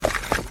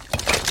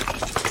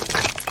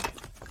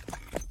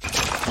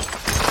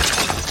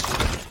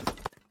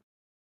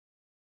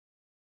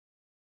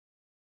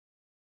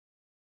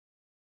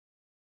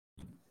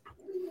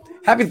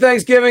Happy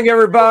Thanksgiving,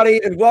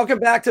 everybody, and welcome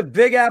back to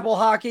Big Apple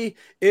Hockey.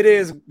 It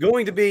is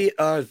going to be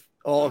a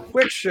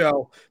quick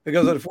show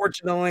because,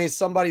 unfortunately,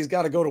 somebody's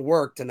got to go to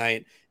work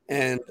tonight.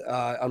 And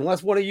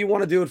unless one of you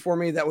want to do it for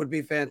me, that would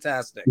be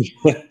fantastic.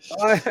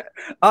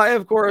 I,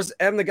 of course,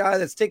 am the guy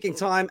that's taking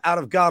time out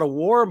of God of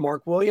War,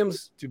 Mark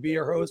Williams, to be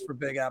your host for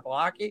Big Apple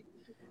Hockey.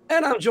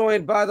 And I'm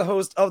joined by the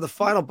host of The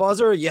Final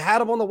Buzzer. You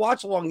had him on the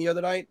watch along the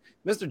other night,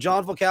 Mr.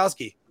 John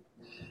Volkowski.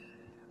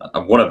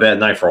 What a bad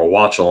night for a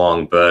watch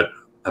along, but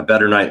a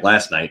better night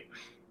last night.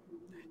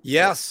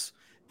 Yes.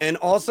 And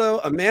also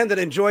a man that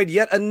enjoyed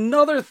yet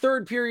another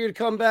third period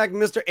comeback,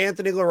 Mr.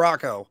 Anthony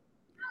LaRocco.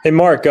 Hey,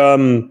 Mark,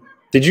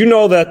 did you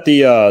know that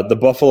the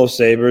Buffalo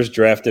Sabres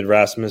drafted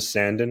Rasmus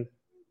Sandin?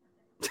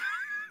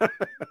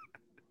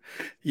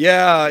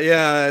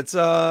 Yeah. It's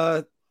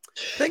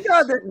thank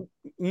God that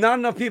not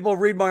enough people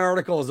read my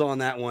articles on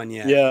that one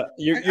yet. Yeah,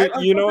 I'm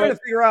trying to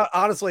figure out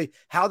honestly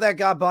how that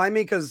got by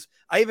me because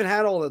I even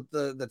had all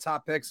the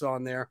top picks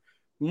on there.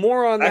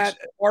 More on that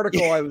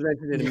article I was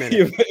mentioned in a minute.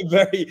 You're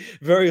very,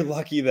 very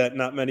lucky that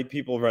not many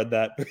people read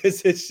that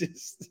because it's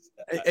just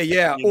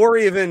or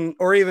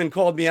even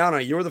called me out on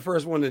it. You were the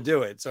first one to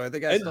do it, so I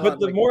think I. But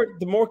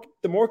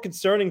the more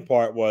concerning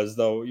part was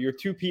though your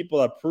two people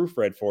that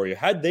proofread for you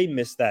had they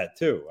missed that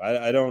too.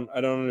 I don't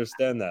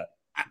understand that.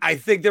 I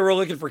think they were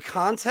looking for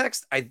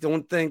context. I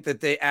don't think that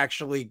they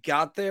actually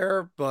got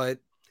there, but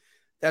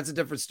that's a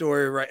different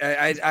story,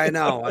 right? I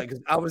know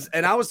I was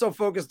so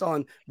focused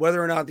on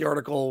whether or not the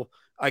article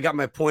I got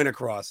my point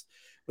across.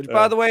 Which,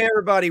 by the way,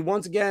 everybody,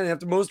 once again,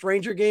 after most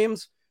Ranger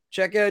games,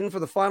 check in for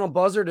the Final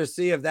Buzzer to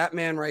see if that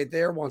man right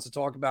there wants to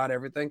talk about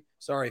everything.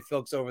 Sorry,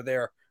 Phil's over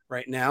there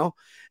right now.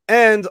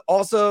 And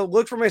also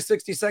look for my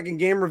 60-second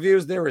game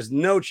reviews. There is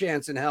no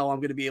chance in hell I'm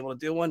going to be able to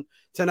do one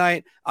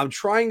tonight. I'm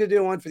trying to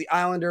do one for the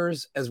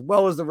Islanders as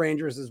well as the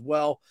Rangers as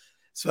well.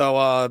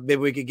 So maybe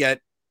we could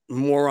get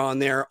more on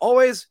there.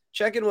 Always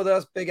check in with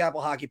us,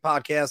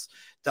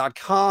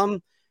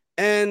 BigAppleHockeyPodcast.com.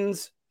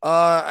 And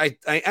I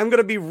am going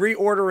to be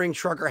reordering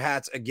trucker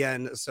hats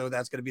again, so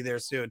that's going to be there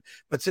soon.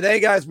 But today,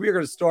 guys, we are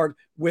going to start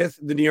with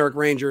the New York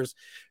Rangers,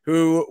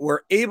 who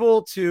were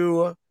able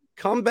to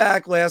come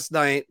back last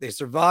night. They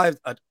survived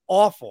an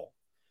awful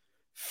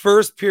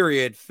first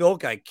period.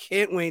 Philk, I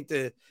can't wait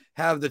to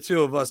have the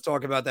two of us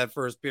talk about that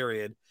first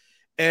period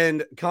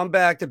and come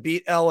back to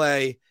beat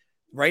LA.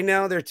 Right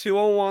now, they're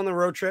 2-0 on the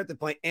road trip. They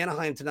play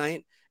Anaheim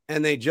tonight,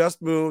 and they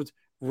just moved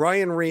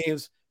Ryan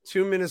Reeves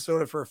to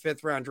Minnesota for a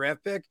 5th-round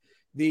draft pick.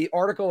 The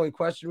article in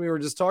question we were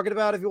just talking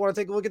about, if you want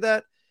to take a look at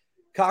that,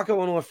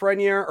 Kakko and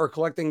Lafreniere are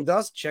collecting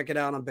dust. Check it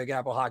out on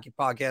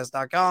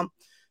BigAppleHockeyPodcast.com.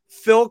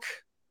 Philk,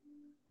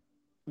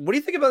 what do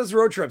you think about this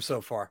road trip so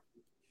far?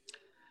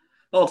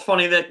 Well, it's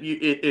funny that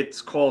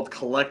it's called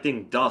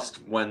collecting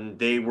dust when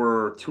they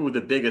were two of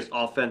the biggest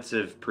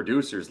offensive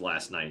producers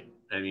last night.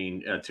 I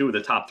mean, two of the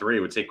top three.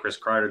 I would say Chris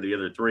Kreider, the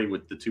other three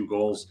with the 2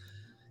 goals.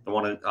 The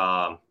one,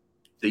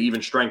 the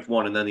even strength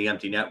one, and then the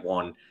empty net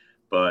one.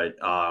 But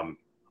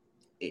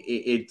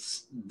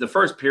it's the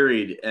first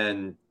period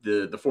and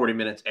the 40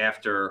 minutes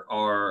after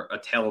are a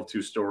tale of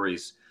two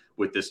stories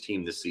with this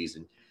team this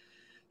season.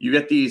 You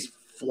get these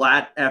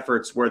flat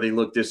efforts where they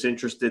look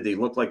disinterested. They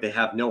look like they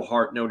have no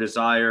heart, no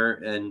desire.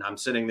 And I'm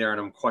sitting there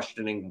and I'm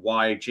questioning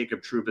why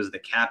Jacob Trouba is the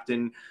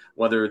captain,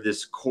 whether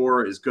this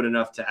core is good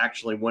enough to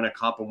actually win a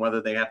cup and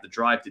whether they have the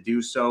drive to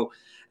do so,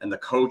 and the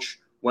coach,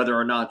 whether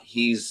or not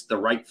he's the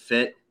right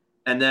fit.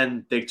 And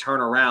then they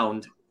turn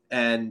around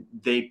and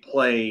they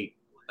play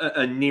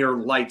a near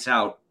lights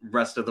out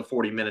rest of the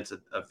 40 minutes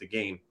of the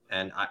game.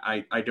 And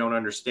I don't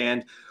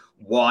understand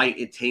why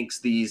it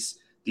takes these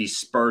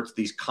spurts,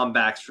 these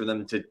comebacks for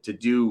them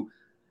to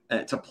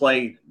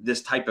play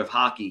this type of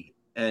hockey.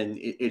 And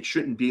it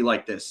shouldn't be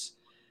like this.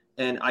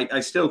 And I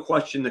still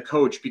question the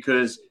coach,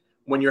 because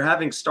when you're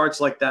having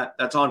starts like that,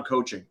 that's on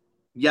coaching.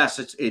 Yes,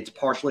 it's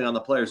partially on the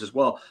players as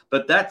well,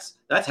 but that's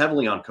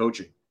heavily on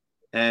coaching.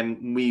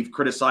 And we've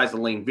criticized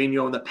Alain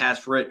Vigneault in the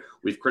past for it.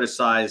 We've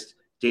criticized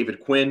David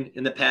Quinn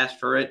in the past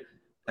for it.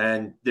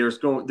 And there's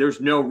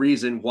no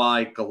reason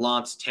why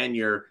Gallant's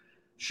tenure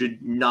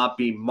should not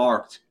be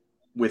marked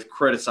with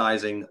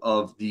criticizing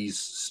of these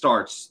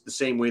starts the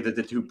same way that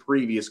the two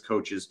previous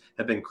coaches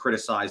have been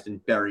criticized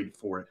and buried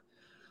for it.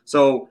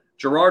 So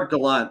Gerard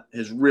Gallant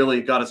has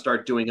really got to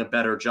start doing a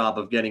better job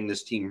of getting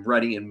this team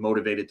ready and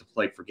motivated to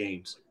play for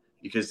games,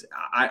 because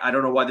I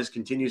don't know why this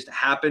continues to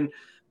happen,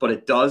 but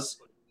it does.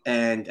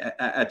 And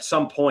at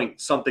some point,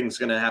 something's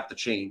going to have to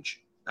change.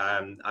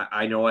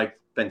 I know I've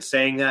been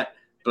saying that,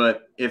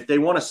 but if they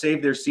want to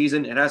save their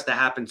season, it has to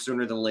happen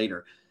sooner than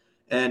later.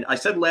 And I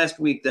said last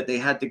week that they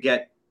had to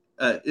go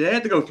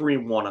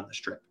 3-1 on this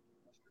trip.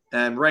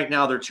 And right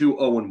now they're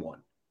 2-0-1.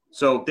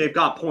 So they've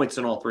got points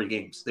in all 3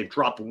 games. They've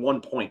dropped 1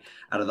 point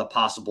out of the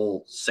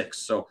possible 6.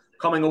 So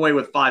coming away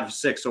with 5 of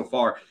 6 so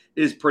far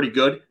is pretty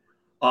good.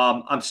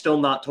 I'm still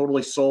not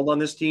totally sold on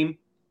this team.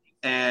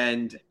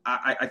 And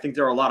I think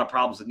there are a lot of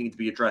problems that need to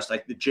be addressed.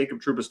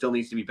 Jacob Trouba still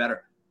needs to be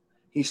better.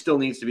 He still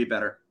needs to be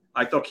better.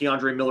 I thought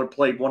Keandre Miller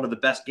played one of the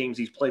best games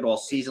he's played all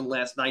season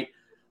last night.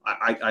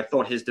 I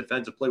thought his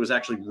defensive play was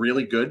actually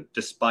really good,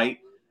 despite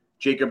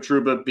Jacob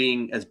Trouba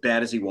being as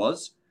bad as he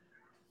was.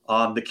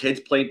 The kids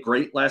played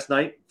great last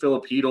night.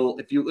 Philip Hedl,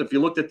 if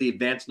you looked at the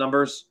advanced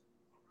numbers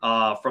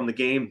from the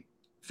game,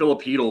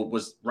 Philip Hedl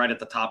was right at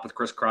the top with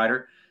Chris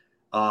Kreider.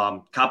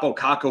 Capo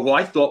Caco, who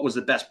I thought was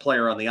the best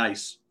player on the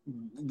ice,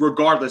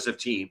 regardless of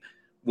team,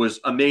 was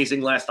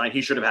amazing last night.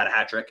 He should have had a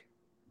hat trick.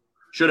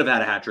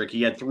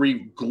 He had 3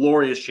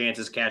 glorious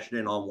chances, cashing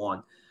in on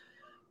 1.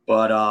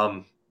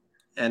 But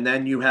and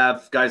then you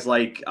have guys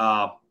like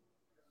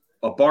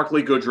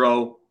Barclay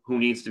Goodrow, who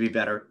needs to be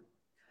better.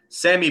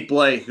 Sammy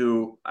Blais,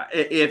 who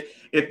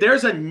if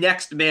there's a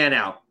next man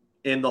out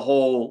in the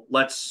whole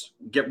let's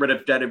get rid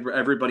of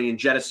everybody and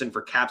jettison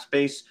for cap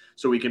space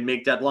so we can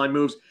make deadline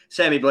moves,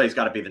 Sammy Blais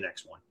got to be the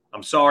next one.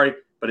 I'm sorry,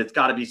 but it's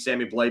got to be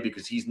Sammy Blais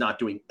because he's not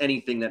doing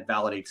anything that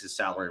validates his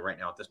salary right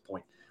now at this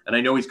point. And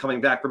I know he's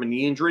coming back from a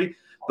knee injury,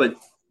 but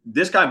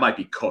this guy might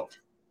be cooked.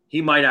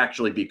 He might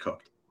actually be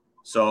cooked.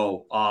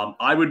 So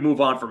I would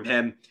move on from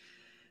him.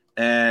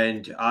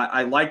 And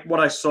I like what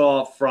I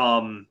saw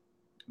from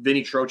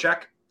Vinny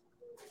Trocheck.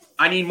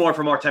 I need more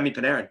from Artemi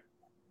Panarin.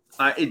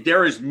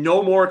 There is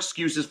no more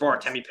excuses for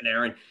Artemi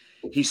Panarin.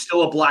 He's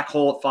still a black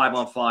hole at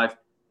 5-on-5.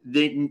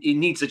 It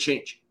needs to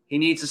change. He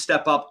needs to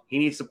step up. He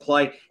needs to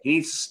play. He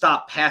needs to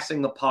stop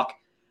passing the puck,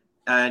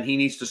 and he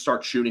needs to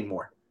start shooting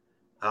more.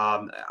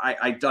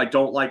 I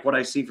don't like what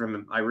I see from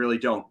him. I really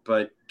don't.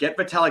 But get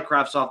Vitaly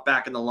Kravtsov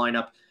back in the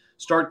lineup.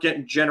 Start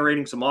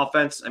generating some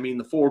offense. I mean,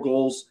 the 4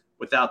 goals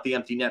without the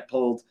empty net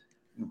pulled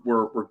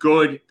were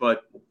good,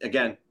 but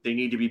again, they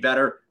need to be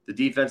better. The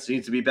defense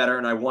needs to be better,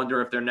 and I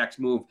wonder if their next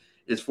move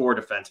is for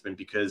a defenseman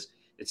because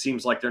it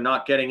seems like they're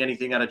not getting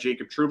anything out of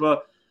Jacob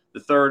Trouba. The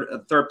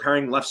third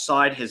pairing left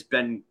side has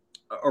been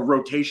a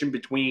rotation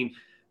between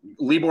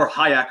Libor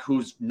Hajek,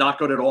 who's not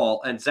good at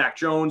all, and Zach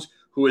Jones,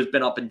 who has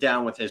been up and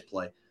down with his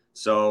play.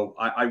 So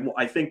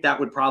I think that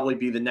would probably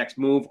be the next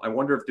move. I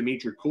wonder if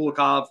Dmitry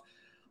Kulikov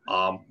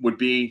would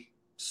be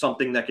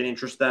something that can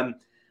interest them.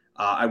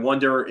 I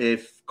wonder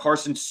if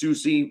Carson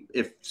Soucy,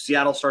 if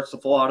Seattle starts to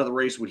fall out of the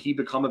race, would he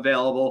become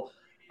available?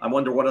 I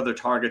wonder what other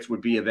targets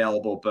would be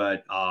available.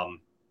 But,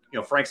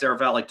 Frank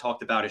Saravalli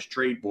talked about his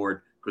trade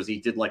board because he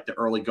did like the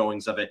early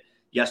goings of it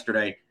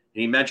yesterday.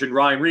 And he mentioned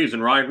Ryan Reeves,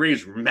 and Ryan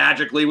Reeves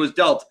magically was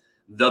dealt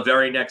the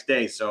very next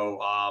day. So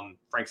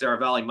Frank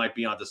Saravalli might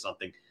be onto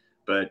something.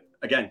 But,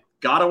 again,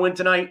 got to win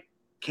tonight.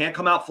 Can't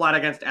come out flat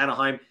against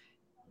Anaheim.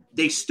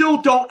 They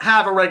still don't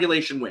have a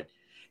regulation win.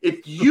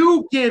 If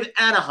you give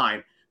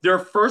Anaheim their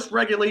first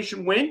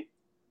regulation win,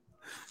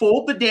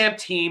 fold the damn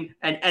team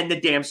and end the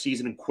damn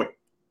season and quit.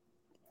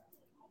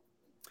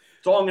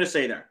 That's all I'm going to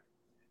say there.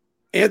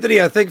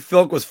 Anthony, I think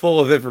Philk was full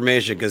of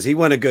information because he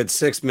went a good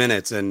 6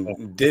 minutes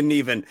and didn't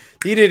even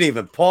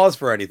pause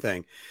for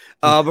anything.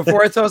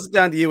 Before I toss it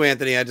down to you,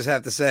 Anthony, I just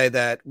have to say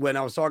that when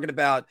I was talking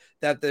about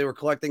that they were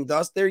collecting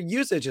dust, their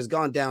usage has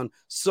gone down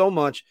so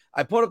much.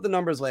 I put up the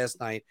numbers last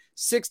night: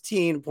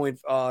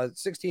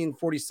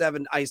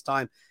 16:47 ice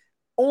time,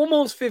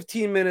 almost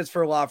 15 minutes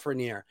for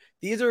Lafreniere.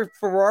 These are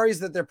Ferraris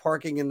that they're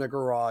parking in the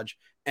garage,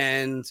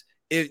 and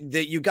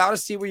that you got to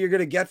see what you're going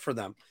to get for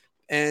them.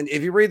 And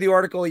if you read the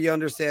article, you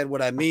understand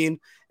what I mean,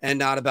 and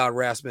not about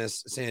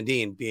Rasmus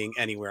Sandin being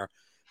anywhere.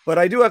 But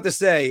I do have to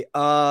say,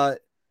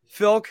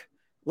 Philk,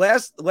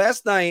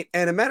 last night,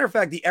 and a matter of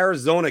fact, the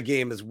Arizona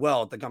game as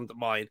well, to come to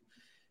mind,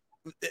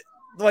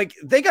 like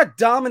they got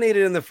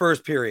dominated in the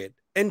first period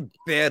and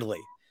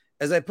badly.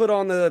 As I put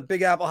on the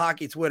Big Apple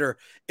Hockey Twitter,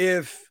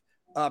 if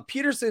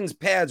Peterson's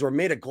pads were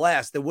made of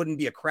glass, there wouldn't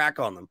be a crack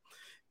on them.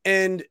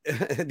 And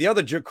the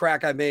other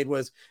crack I made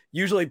was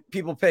usually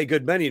people pay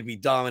good money to be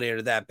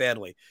dominated that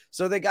badly.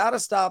 So they got to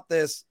stop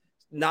this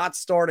not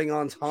starting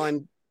on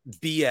time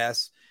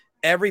BS.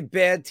 Every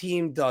bad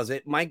team does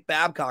it. Mike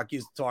Babcock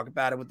used to talk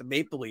about it with the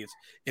Maple Leafs,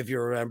 if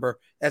you remember.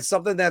 That's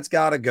something that's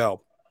got to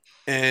go.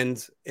 And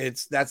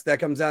that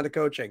comes down to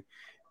coaching.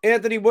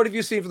 Anthony, what have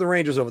you seen for the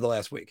Rangers over the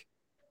last week?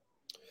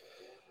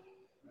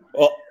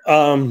 Well,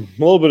 a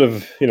little bit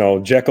of,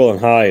 Jekyll and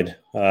Hyde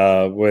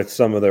with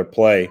some of their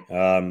play.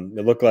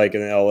 It looked like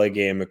in the LA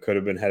game, it could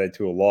have been headed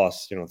to a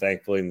loss.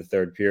 Thankfully in the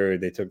third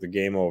period, they took the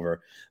game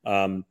over.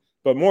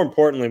 But more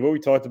importantly, what we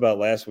talked about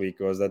last week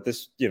was that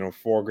this,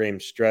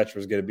 4-game stretch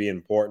was going to be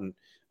important.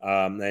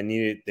 They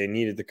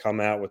needed to come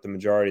out with the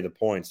majority of the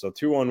points. So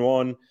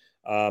 2-on-1,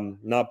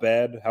 not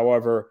bad.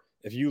 However,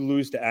 if you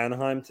lose to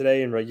Anaheim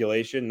today in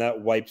regulation,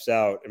 that wipes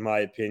out, in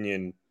my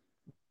opinion,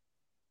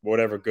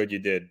 whatever good you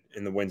did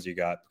in the wins you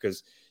got,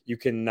 because you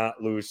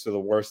cannot lose to the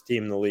worst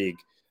team in the league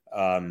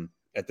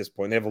at this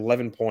point. They have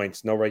 11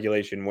 points, no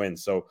regulation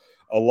wins. So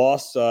a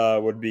loss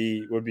would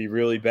be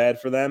really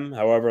bad for them.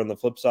 However, on the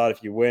flip side,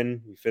 if you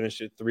win, you finish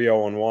it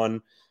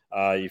 3-0-1,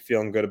 you're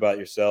feeling good about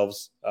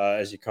yourselves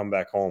as you come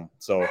back home.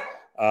 So,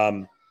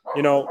 I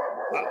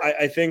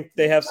think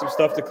they have some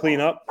stuff to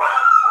clean up.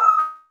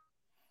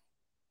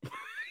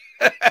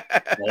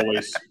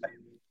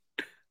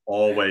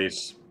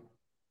 Always.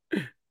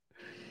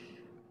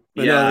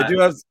 But yeah,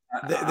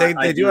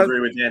 They do do have.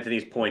 agree with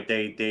Anthony's point.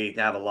 They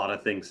have a lot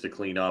of things to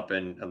clean up,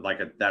 and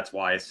that's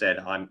why I said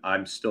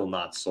I'm still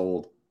not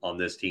sold on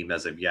this team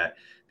as of yet,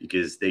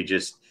 because they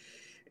just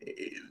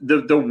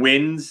the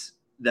wins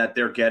that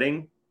they're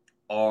getting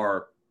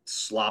are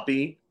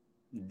sloppy.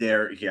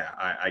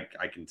 I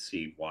can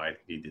see why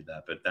he did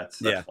that, but that's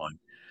fine.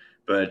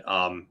 But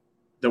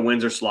the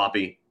wins are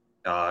sloppy.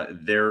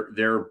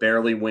 They're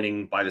barely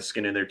winning by the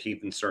skin of their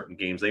teeth in certain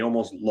games. They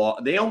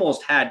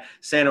almost had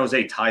San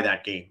Jose tie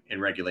that game in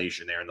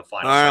regulation there in the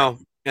final. I know,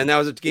 and that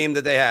was a game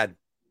that they had.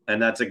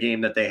 And that's a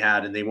game that they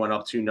had, and they went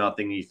up 2-0.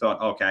 And you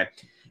thought, okay,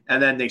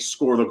 and then they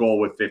score the goal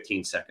with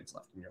 15 seconds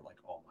left, and you're like,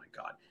 oh my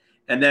god.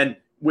 And then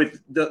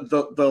with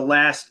the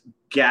last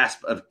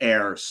gasp of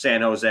air,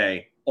 San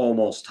Jose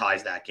almost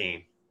ties that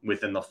game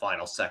within the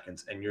final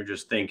seconds, and you're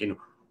just thinking,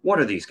 what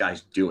are these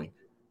guys doing?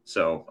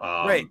 So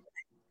Right.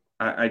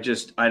 I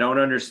don't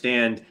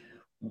understand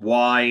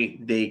why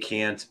they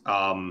can't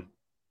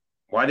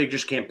why they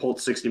just can't pull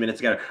 60 minutes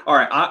together. All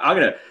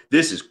right,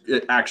 this is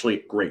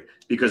actually great,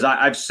 because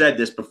I've said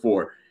this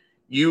before.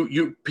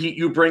 You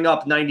bring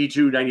up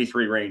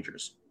 92-93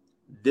 Rangers.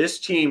 This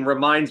team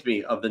reminds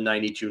me of the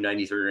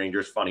 92-93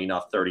 Rangers, funny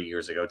enough, 30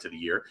 years ago to the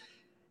year,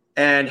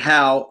 and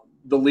how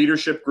the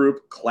leadership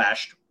group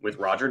clashed with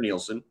Roger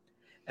Nielsen,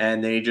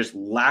 and they just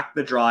lacked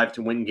the drive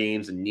to win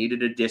games and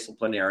needed a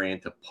disciplinarian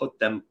to put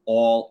them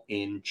all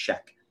in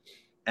check.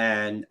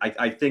 And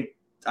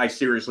I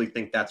seriously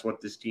think that's what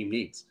this team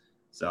needs.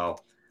 So,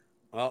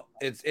 well,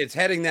 it's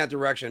heading that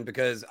direction,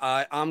 because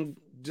I'm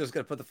just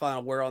going to put the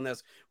final word on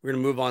this. We're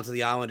going to move on to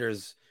the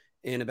Islanders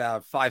in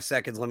about 5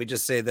 seconds. Let me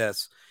just say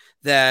this,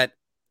 that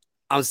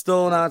I'm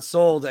still not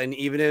sold. And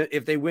even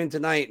if they win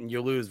tonight and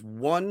you lose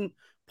 1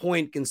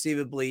 point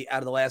conceivably out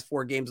of the last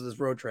 4 games of this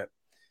road trip,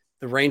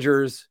 the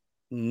Rangers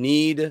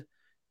need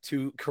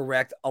to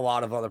correct a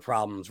lot of other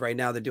problems. Right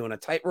now, they're doing a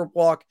tightrope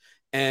walk,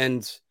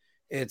 and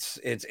it's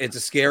a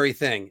scary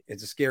thing.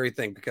 It's a scary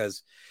thing,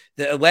 because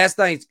the last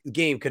night's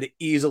game could have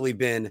easily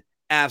been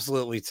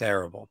absolutely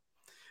terrible.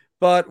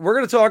 But we're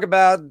going to talk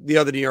about the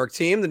other New York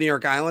team, the New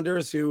York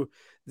Islanders, who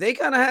they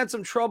kind of had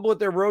some trouble with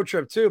their road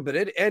trip too, but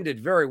it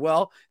ended very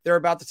well. They're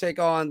about to take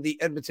on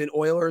the Edmonton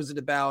Oilers in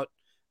about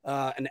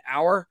an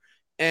hour.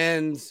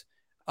 And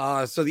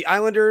so the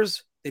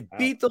Islanders, they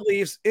beat the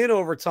Leafs in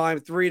overtime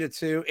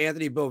 3-2.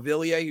 Anthony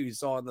Beauvillier, who you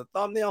saw in the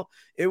thumbnail,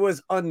 it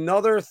was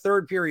another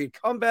third period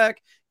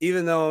comeback,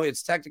 even though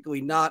it's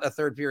technically not a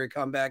third period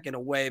comeback in a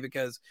way,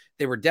 because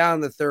they were down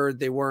in the third.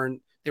 They were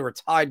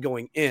tied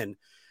going in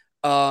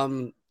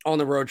on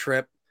the road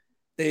trip.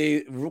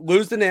 They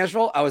lose to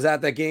Nashville. I was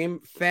at that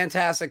game.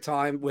 Fantastic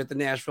time with the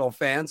Nashville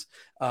fans.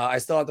 I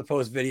still have to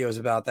post videos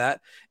about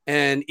that.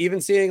 And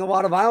even seeing a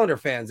lot of Islander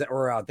fans that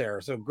were out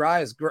there. So,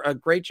 guys, a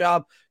great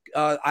job.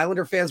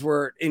 Islander fans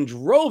were in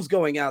droves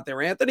going out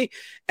there, Anthony.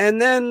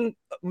 And then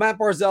Matt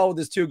Barzal with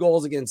his 2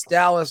 goals against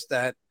Dallas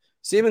that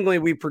seemingly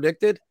we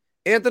predicted.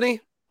 Anthony,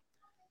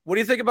 what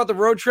do you think about the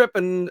road trip?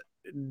 And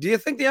do you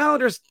think the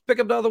Islanders pick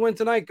up another win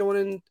tonight going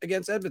in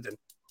against Edmonton?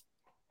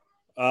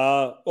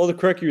 Well, to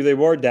correct you, they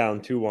were down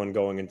 2-1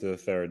 going into the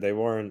third. They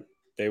weren't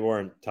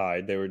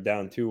tied. They were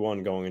down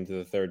 2-1 going into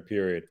the third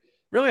period.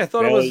 Really? I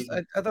thought it was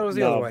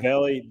the other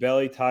way.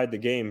 Bailey tied the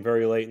game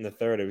very late in the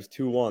third. It was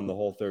 2-1 the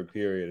whole third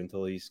period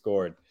until he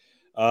scored.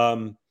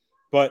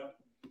 But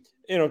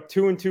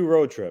 2-2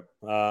 road trip.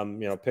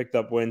 Picked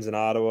up wins in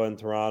Ottawa and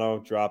Toronto,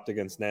 dropped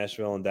against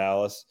Nashville and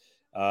Dallas.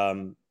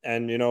 And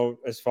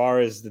as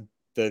far as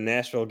the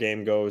Nashville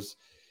game goes,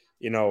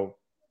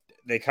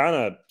 they kind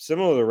of,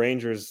 similar to the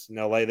Rangers in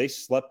LA, they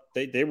slept.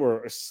 They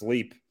were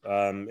asleep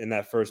in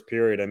that first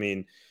period. I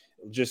mean,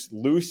 just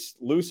loose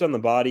on the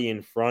body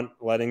in front,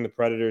 letting the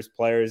Predators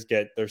players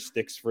get their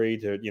sticks free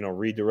to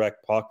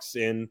redirect pucks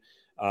in.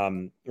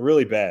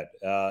 Really bad.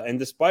 And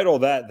despite all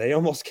that, they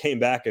almost came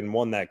back and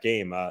won that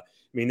game.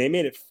 They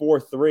made it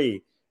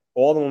 4-3.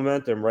 All the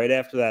momentum right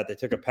after that, they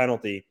took a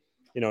penalty.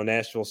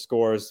 Nashville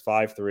scores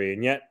 5-3,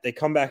 and yet they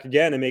come back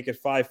again and make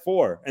it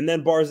 5-4. And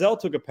then Barzal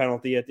took a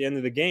penalty at the end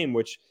of the game,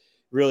 which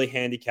really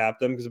handicapped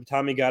them, because by the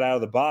time he got out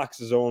of the box,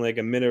 there's only like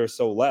a minute or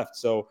so left.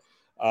 So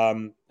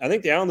I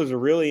think the Islanders are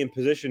really in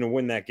position to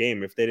win that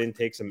game if they didn't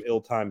take some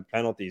ill-timed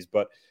penalties.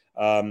 But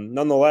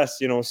nonetheless,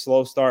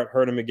 slow start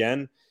hurt him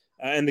again.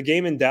 And the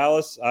game in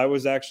Dallas, I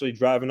was actually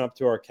driving up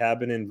to our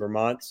cabin in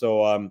Vermont,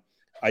 so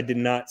I did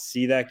not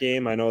see that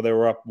game. I know they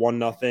were up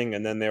 1-0,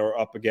 and then they were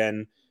up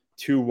again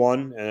 2-1,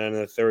 and then in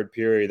the third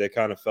period they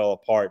kind of fell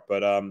apart.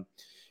 But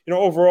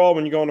overall,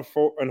 when you go on a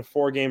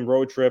 4-game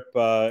road trip,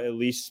 at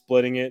least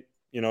splitting it,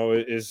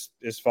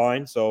 is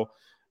fine. So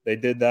they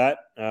did that.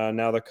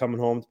 Now they're coming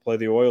home to play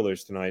the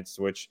Oilers tonight,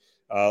 which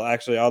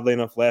actually, oddly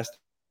enough, last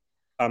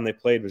time they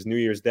played was New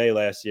Year's Day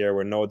last year,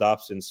 where Noah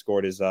Dobson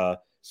scored a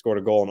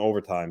goal in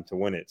overtime to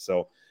win it.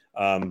 So,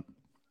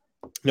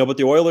 but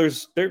the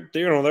Oilers, they're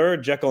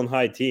a Jekyll and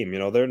Hyde team.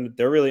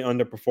 They're really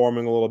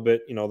underperforming a little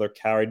bit. They're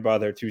carried by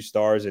their 2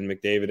 stars in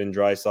McDavid and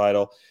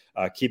Draisaitl.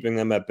 Keeping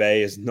them at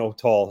bay is no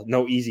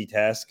easy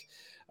task.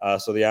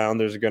 So the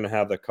Islanders are going to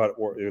have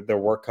their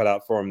work cut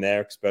out for them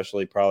there,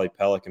 especially probably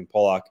Pelech and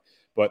Pollock.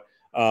 But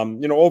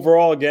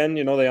overall, again,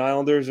 the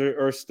Islanders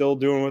are still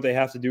doing what they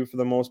have to do for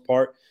the most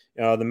part.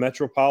 The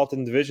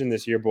Metropolitan Division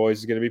this year, boys,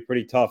 is going to be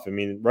pretty tough. I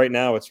mean, right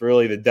now it's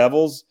really the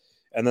Devils,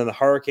 and then the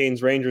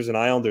Hurricanes, Rangers, and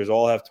Islanders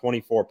all have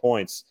 24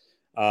 points.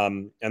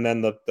 And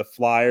then the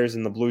Flyers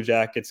and the Blue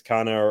Jackets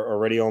kind of are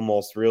already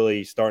almost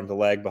really starting to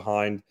lag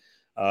behind.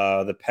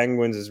 The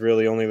Penguins is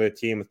really only the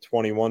team with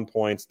 21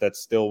 points that's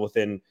still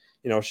within,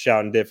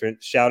 shouting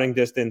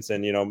distance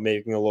and,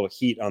 making a little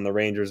heat on the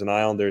Rangers and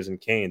Islanders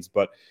and Canes.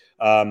 But,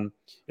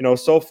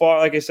 so far,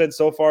 like I said,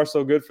 so far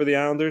so good for the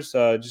Islanders.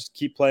 Just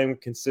keep playing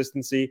with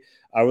consistency.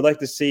 I would like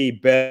to see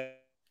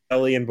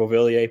Bailey and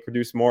Beauvillier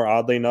produce more.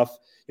 Oddly enough,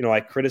 I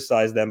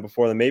criticized them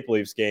before the Maple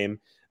Leafs game.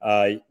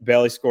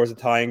 Bailey scores a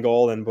tying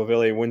goal and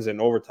Beauvillier wins it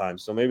in overtime.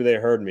 So maybe they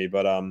heard me.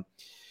 But,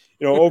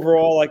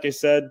 overall, like I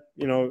said,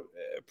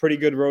 pretty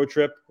good road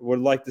trip. Would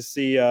like to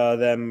see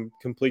them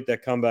complete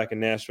that comeback in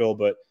Nashville,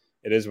 but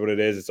it is what it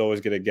is. It's always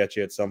going to get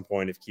you at some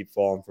point if you keep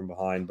falling from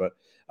behind. But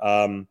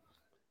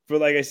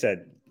like I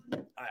said,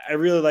 I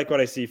really like what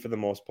I see for the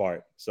most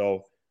part.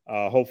 So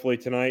hopefully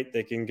tonight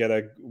they can get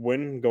a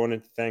win going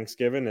into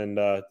Thanksgiving and,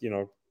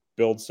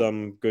 build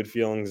some good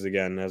feelings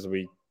again as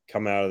we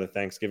come out of the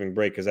Thanksgiving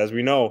break. Because as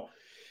we know,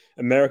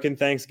 American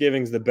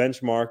Thanksgiving is the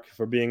benchmark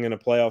for being in a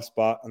playoff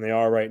spot, and they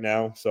are right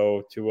now.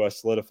 So to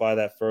solidify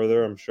that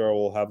further, I'm sure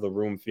we'll have the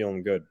room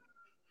feeling good.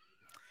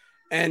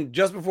 And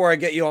just before I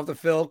get you off the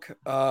Filk,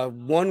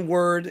 one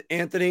word,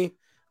 Anthony,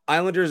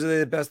 Islanders are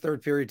the best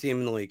third period team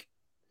in the league.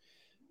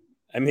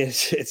 I mean,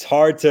 it's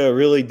hard to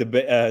really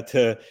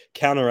to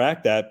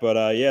counteract that,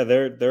 but yeah,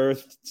 they're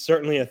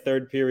certainly a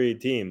third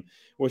period team,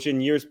 which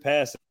in years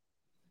past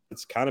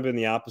it's kind of been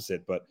the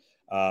opposite. But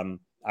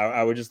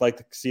I would just like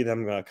to see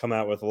them come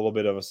out with a little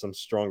bit of some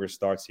stronger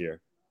starts here.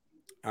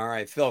 All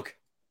right, Filk.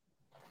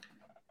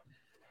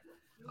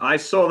 I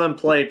saw them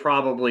play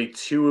probably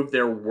two of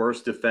their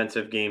worst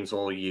defensive games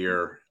all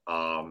year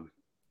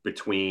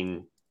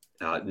between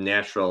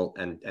Nashville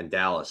and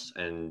Dallas.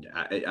 And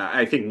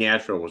I think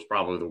Nashville was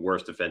probably the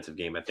worst defensive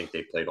game I think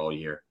they played all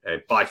year,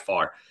 by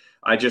far.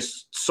 I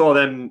just saw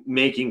them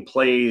making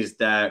plays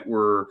that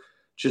were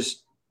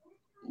just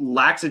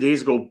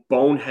lackadaisical,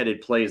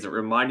 boneheaded plays that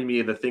reminded me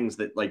of the things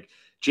that like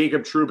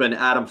Jacob Trouba and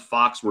Adam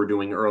Fox were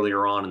doing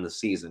earlier on in the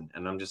season.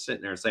 And I'm just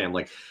sitting there saying,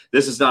 like,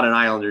 this is not an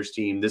Islanders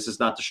team. This is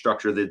not the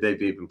structure that they've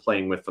been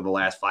playing with for the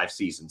last 5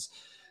 seasons.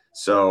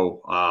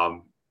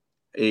 So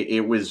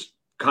it was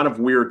kind of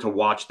weird to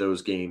watch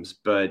those games,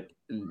 but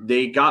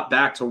they got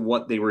back to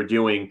what they were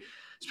doing,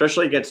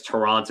 especially against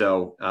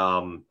Toronto.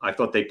 I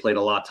thought they played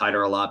a lot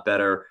tighter, a lot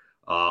better,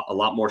 a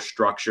lot more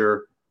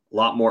structure, a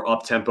lot more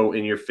up-tempo,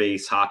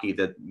 in-your-face hockey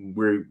that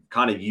we're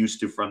kind of used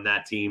to from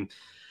that team.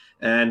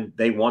 And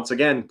they once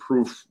again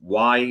prove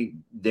why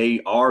they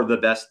are the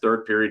best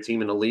third-period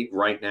team in the league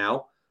right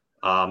now.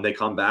 They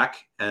come back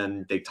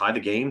and they tie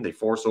the game. They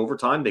force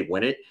overtime. They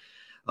win it.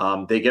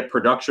 They get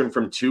production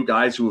from two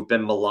guys who have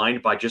been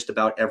maligned by just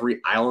about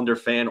every Islander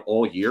fan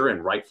all year,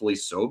 and rightfully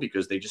so,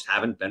 because they just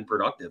haven't been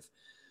productive.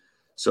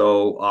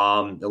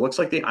 So it looks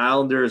like the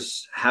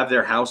Islanders have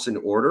their house in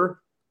order.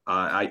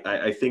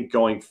 I think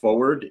going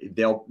forward,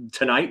 I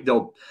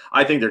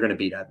think they're going to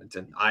beat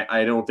Edmonton.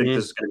 I don't think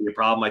this is going to be a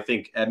problem. I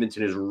think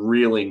Edmonton is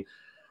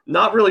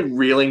not really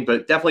reeling,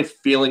 but definitely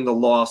feeling the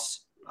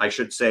loss, I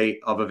should say,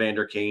 of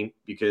Evander Kane,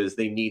 because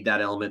they need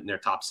that element in their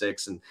top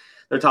six, and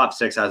their top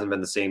six hasn't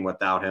been the same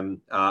without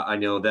him. I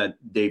know that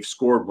they've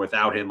scored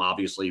without him,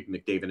 obviously,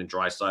 McDavid and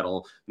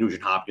Draisaitl,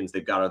 Nugent Hopkins.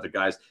 They've got other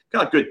guys,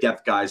 got good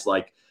depth guys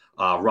like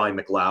Ryan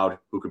McLeod,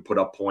 who can put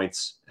up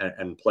points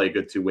and play a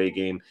good two-way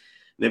game.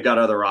 They've got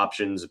other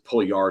options,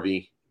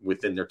 Puljujarvi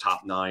within their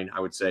top 9, I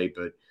would say.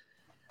 But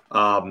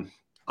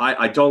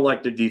I don't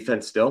like their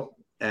defense still,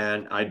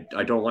 and I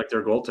don't like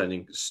their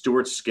goaltending.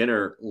 Stuart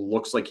Skinner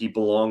looks like he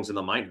belongs in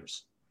the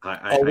minors. We're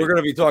going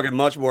to be talking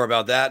much more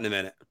about that in a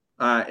minute.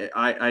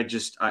 I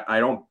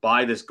don't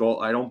buy this goal.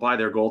 I don't buy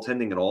their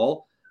goaltending at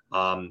all.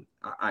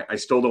 I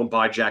still don't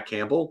buy Jack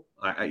Campbell,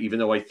 even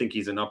though I think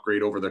he's an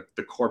upgrade over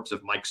the corpse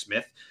of Mike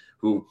Smith,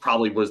 who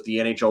probably was the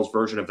NHL's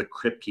version of the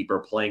Crypt Keeper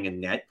playing in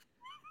net.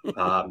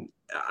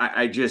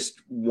 I just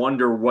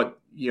wonder what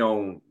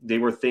they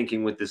were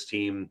thinking with this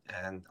team,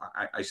 and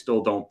I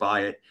still don't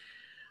buy it.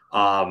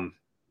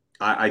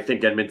 I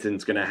think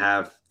Edmonton's going to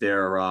have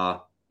their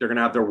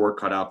work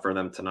cut out for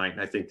them tonight,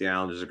 and I think the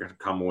Islanders are going to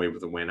come away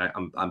with a win.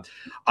 I'm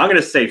going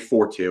to say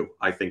 4-2.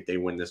 I think they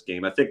win this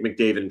game. I think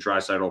McDavid and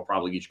Draisaitl will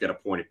probably each get a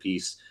point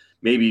apiece,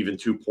 maybe even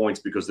 2 points,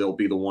 because they'll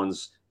be the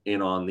ones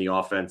in on the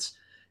offense.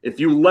 If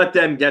you let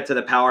them get to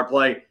the power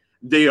play,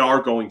 they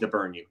are going to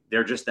burn you.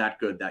 They're just that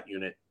good, that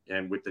unit.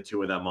 And with the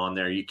two of them on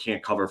there, you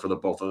can't cover for the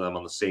both of them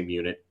on the same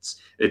unit.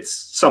 It's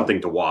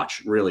something to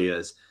watch, really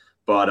is.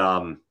 But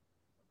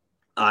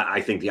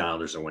I think the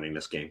Islanders are winning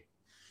this game.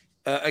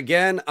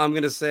 Again, I'm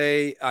going to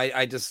say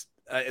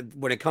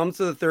when it comes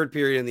to the third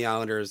period in the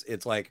Islanders,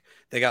 it's like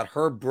they got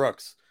Herb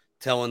Brooks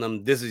telling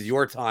them, this is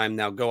your time.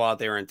 Now go out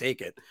there and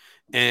take it.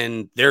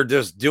 And they're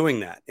just doing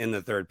that in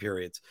the third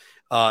periods.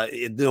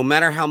 No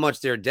matter how much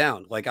they're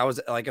down.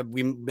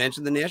 We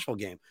mentioned the Nashville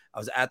game. I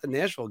was at the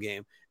Nashville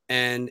game,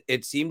 and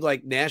it seemed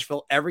like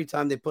Nashville, every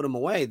time they put them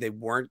away, they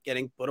weren't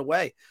getting put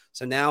away.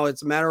 So now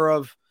it's a matter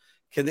of,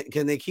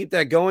 can they keep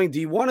that going? Do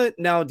you want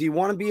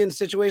to be in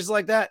situations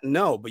like that?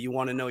 No, but you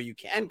want to know you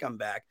can come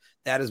back.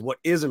 That is what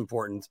is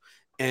important.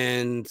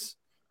 And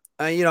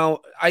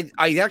I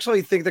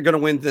actually think they're going to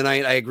win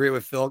tonight. I agree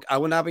with Phil. I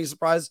would not be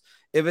surprised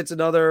if it's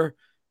another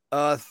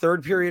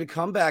third period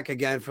comeback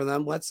again for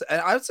them.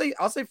 I'll say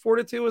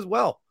 4-2 as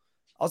well.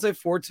 I'll say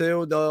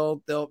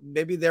 4-2. They'll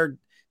maybe they're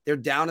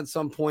down at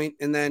some point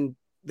and then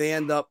they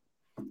end up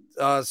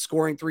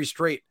scoring 3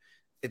 straight.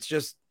 It's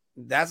just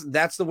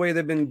that's the way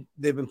they've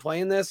been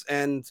playing this,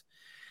 and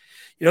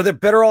they're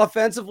better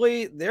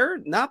offensively. They're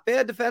not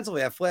bad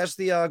defensively. I flashed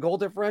the goal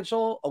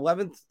differential,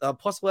 11th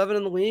plus 11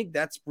 in the league.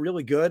 That's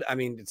really good. I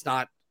mean, it's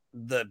not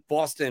the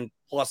Boston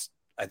plus,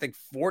 I think,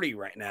 40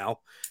 right now,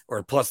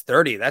 or plus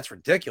 30. That's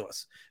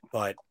ridiculous.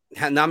 But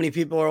not many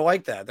people are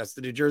like that. That's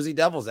the New Jersey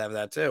Devils have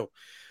that too.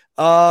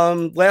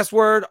 Last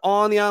word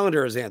on the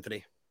Islanders,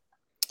 Anthony.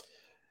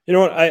 You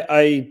know what?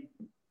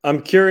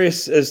 I'm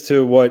curious as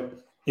to what,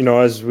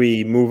 as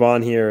we move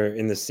on here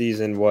in the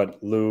season,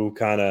 what Lou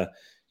kind of,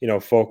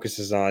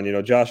 focuses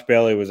on. Josh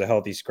Bailey was a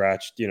healthy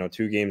scratch,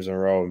 2 games in a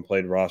row, and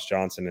played Ross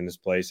Johnson in his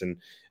place. And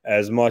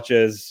as much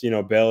as,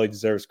 Bailey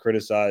deserves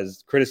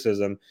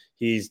criticism,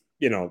 he's,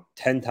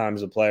 10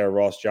 times the player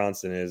Ross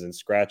Johnson is, and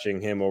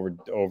scratching him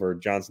over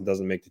Johnson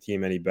doesn't make the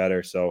team any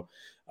better. So,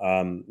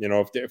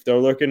 if they're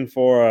looking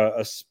for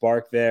a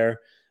spark there,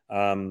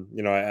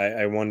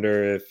 I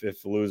wonder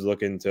if Lou's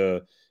looking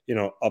to,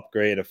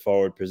 upgrade a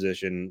forward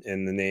position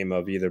in the name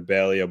of either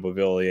Bailey or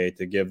Beauvillier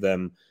to give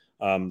them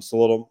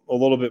so a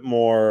little bit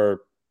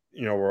more,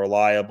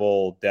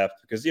 reliable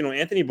depth, because,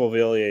 Anthony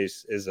Beauvillier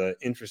is an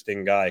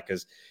interesting guy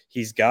because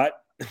he's got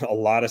a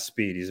lot of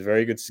speed. He's a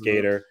very good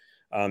skater.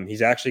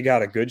 He's actually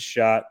got a good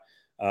shot.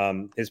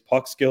 His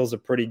puck skills are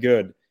pretty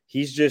good.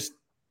 He's just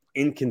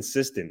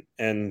inconsistent.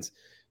 And,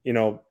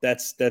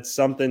 that's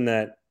something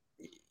that,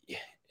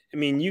 I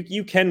mean,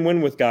 you can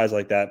win with guys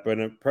like that, but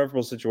in a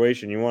preferable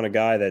situation, you want a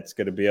guy that's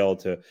going to be able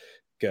to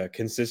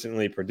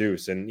consistently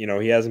produce. And,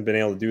 he hasn't been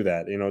able to do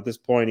that. At this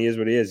point, he is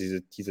what he is.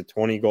 He's a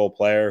 20-goal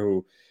player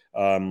who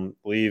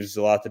leaves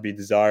a lot to be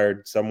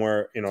desired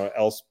somewhere,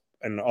 else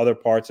in other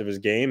parts of his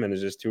game, and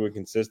is just too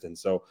inconsistent.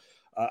 So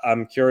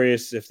I'm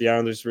curious if the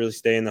Islanders really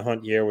stay in the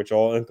hunt here, which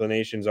all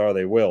inclinations are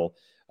they will,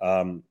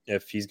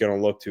 if he's going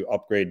to look to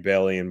upgrade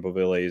Bailey and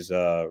Beauvillier's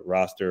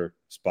roster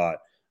spot.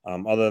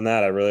 Other than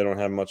that, I really don't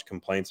have much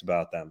complaints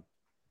about them.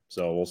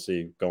 So we'll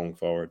see going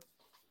forward.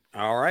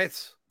 All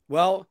right.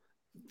 Well,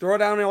 throw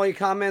down all your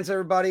comments,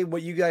 everybody,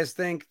 what you guys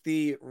think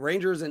the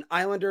Rangers and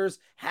Islanders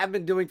have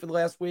been doing for the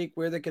last week,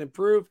 where they can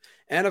improve.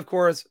 And, of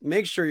course,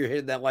 make sure you're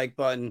hitting that like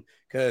button,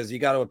 because you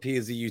got to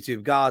appease the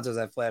YouTube gods, as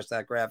I flashed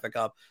that graphic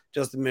up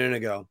just a minute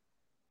ago.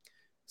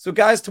 So,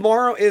 guys,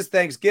 tomorrow is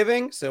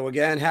Thanksgiving. So,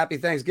 again, happy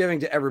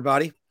Thanksgiving to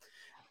everybody.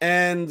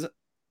 And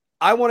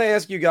I want to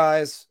ask you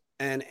guys,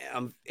 and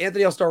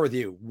Anthony, I'll start with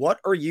you. What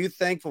are you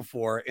thankful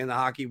for in the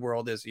hockey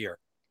world this year?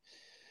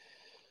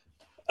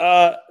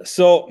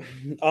 So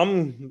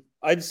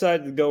I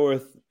decided to go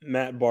with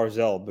Matt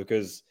Barzal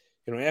because,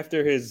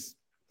 after his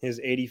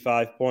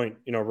 85-point,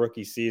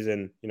 rookie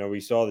season,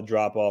 we saw the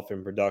drop off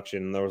in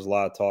production, and there was a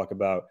lot of talk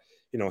about,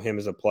 him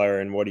as a player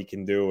and what he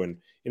can do. And,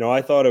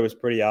 I thought it was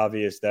pretty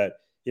obvious that,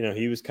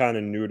 he was kind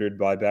of neutered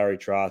by Barry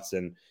Trotz,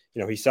 and,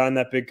 he signed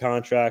that big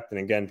contract.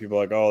 And again, people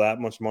are like, oh, that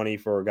much money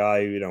for a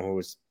guy, who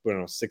was,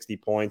 60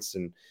 points.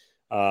 And,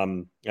 I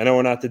know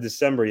we're not to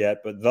December yet,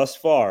 but thus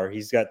far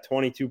he's got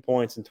 22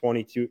 points in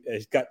 22.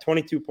 He's got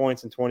 22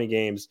 points in 20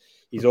 games.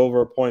 He's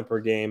over a point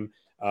per game.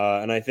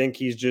 And I think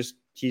he's just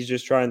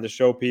trying to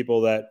show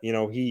people that,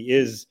 he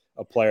is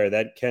a player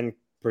that can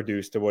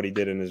produce to what he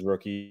did in his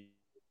rookie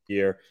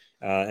year.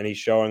 And he's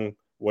showing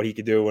what he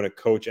could do when a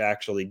coach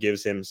actually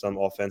gives him some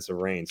offensive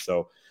range.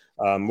 So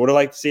would have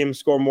liked to see him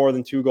score more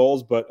than 2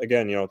 goals, but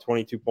again,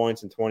 22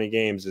 points in 20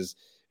 games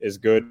is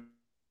good.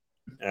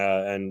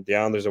 And the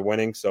Islanders are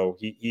winning, so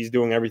he's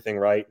doing everything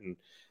right.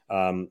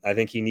 And I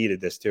think he needed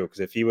this too,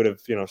 because if he would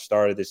have,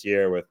 started this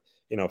year with,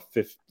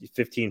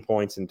 15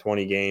 points in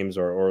 20 games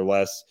or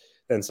less,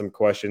 then some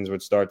questions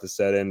would start to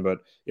set in. But,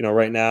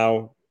 right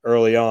now,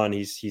 early on,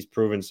 he's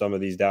proven some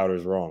of these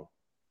doubters wrong.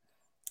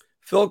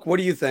 Phil, what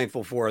are you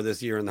thankful for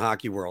this year in the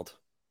hockey world?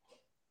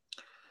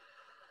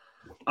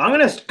 I'm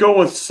going to go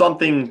with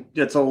something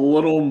that's a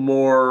little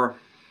more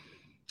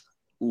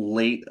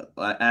late,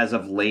 as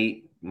of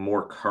late,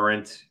 more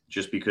current,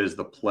 just because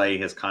the play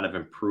has kind of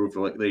improved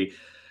lately.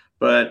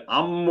 But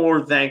I'm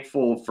more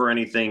thankful for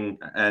anything,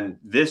 and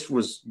this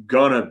was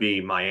gonna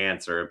be my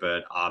answer,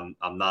 but I'm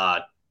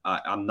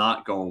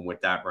not going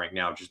with that right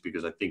now, just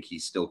because I think he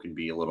still can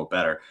be a little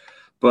better.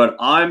 But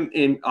I'm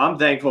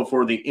thankful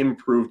for the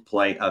improved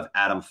play of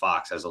Adam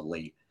Fox as of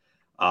late.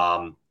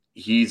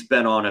 He's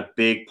been on a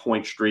big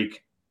point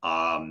streak.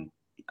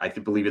 I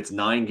believe it's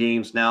 9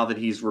 games now that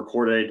he's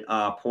recorded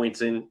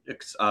points in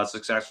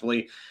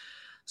successfully.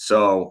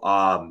 So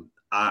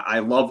I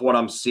love what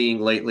I'm seeing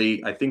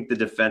lately. I think the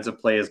defensive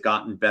play has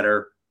gotten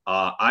better.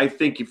 I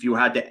think if you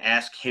had to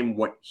ask him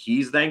what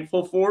he's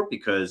thankful for,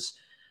 because,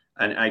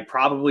 and I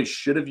probably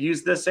should have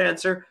used this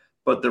answer,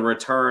 but the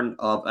return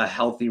of a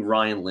healthy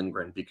Ryan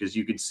Lindgren, because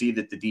you can see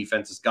that the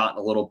defense has gotten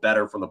a little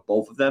better from the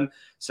both of them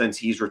since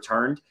he's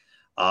returned.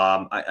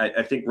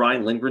 I think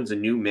Ryan Lindgren's a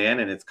new man,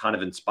 and it's kind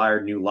of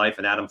inspired new life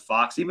in Adam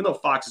Fox, even though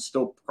Fox is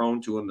still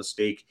prone to a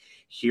mistake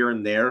here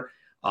and there.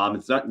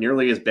 It's not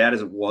nearly as bad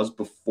as it was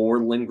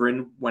before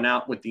Lindgren went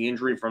out with the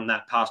injury from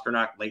that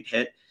Pasternak late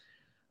hit.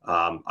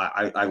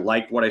 I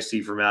like what I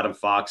see from Adam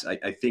Fox.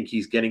 I think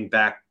he's getting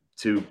back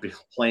to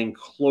playing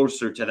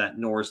closer to that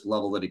Norris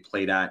level that he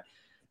played at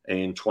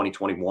in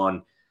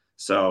 2021.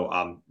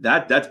 So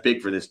that's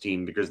big for this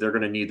team, because they're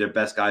going to need their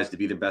best guys to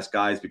be their best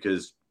guys,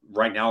 because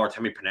right now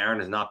Artemi Panarin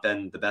has not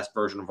been the best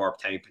version of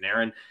Artemi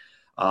Panarin.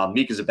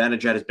 Mika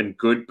Zibanejad has been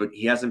good, but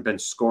he hasn't been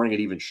scoring at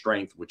even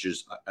strength, which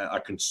is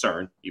a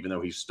concern, even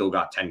though he's still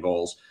got 10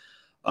 goals.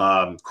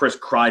 Chris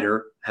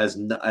Kreider has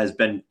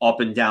been up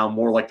and down,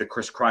 more like the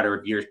Chris Kreider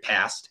of years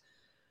past.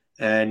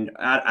 And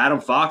Adam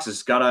Fox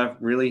he's got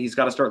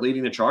to start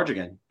leading the charge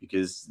again,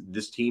 because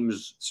this team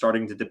is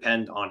starting to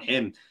depend on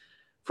him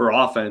for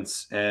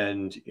offense.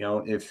 And,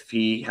 if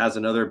he has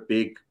another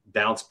big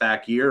bounce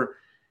back year,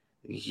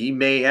 he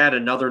may add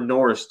another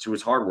Norris to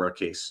his hardware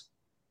case.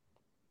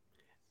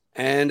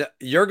 And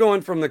you're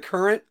going from the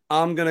current,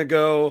 I'm going to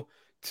go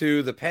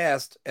to the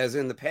past, as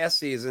in the past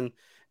season.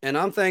 And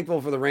I'm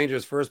thankful for the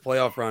Rangers' first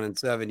playoff run in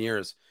 7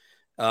 years.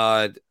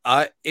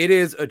 It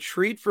is a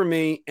treat for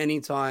me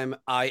anytime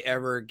I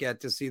ever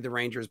get to see the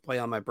Rangers play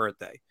on my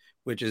birthday,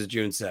 which is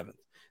June 7th.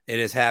 It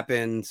has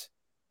happened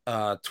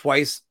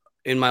twice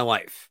in my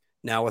life.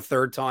 Now a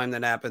third time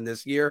that happened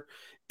this year.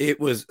 It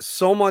was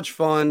so much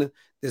fun.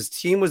 This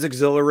team was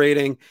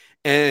exhilarating.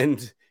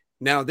 And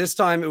now this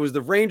time it was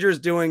the Rangers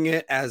doing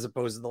it as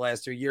opposed to the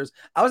last 2 years.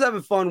 I was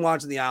having fun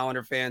watching the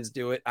Islander fans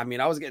do it. I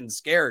mean, I was getting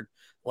scared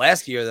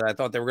last year that I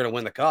thought they were going to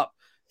win the cup.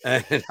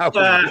 And I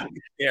was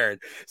really scared.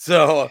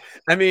 So,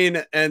 I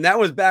mean, and that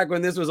was back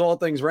when this was all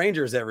things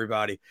Rangers,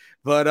 everybody.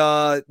 But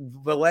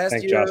last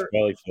Thank year, Josh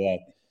Bailey for that.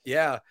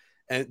 Yeah.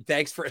 And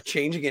thanks for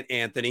changing it,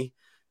 Anthony.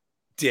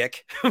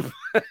 Dick.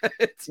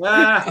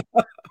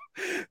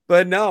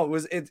 But no,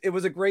 it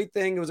was a great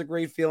thing. It was a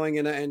great feeling.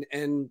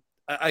 And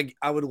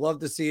I would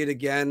love to see it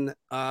again.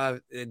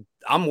 I'm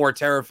more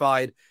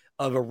terrified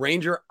of a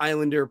Ranger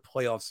Islander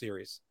playoff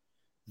series.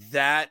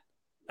 That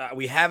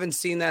we haven't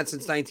seen that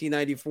since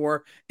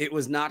 1994. It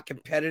was not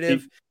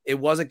competitive. It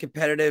wasn't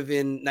competitive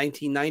in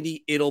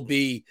 1990. It'll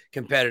be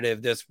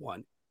competitive this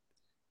one.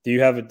 Do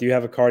you have a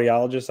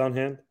cardiologist on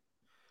hand?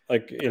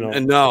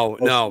 No.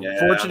 Yeah,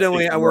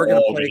 Fortunately, we're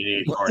going to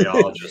need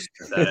cardiologists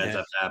if that ends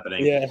up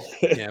happening. Yeah,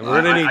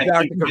 we're going to need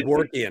Dr.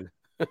 Kevorkian.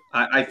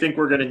 I think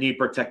we're going to need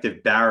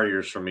protective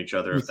barriers from each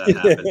other if that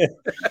happens.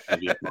 That'd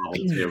be a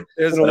problem too.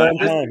 There's a long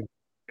time.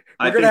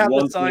 We're going to have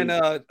to sign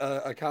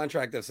a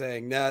contract of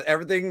saying, nah,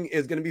 everything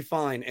is going to be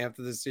fine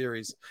after the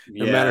series,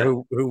 no matter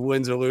who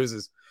wins or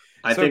loses.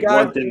 I think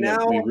guys, one thing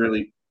that we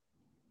really...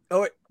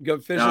 Oh, wait, go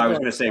finish. I was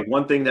going to say,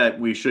 one thing that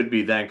we should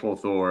be thankful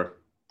for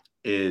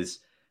is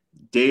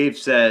Dave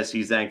says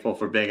he's thankful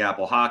for Big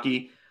Apple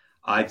Hockey.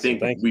 I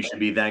think we should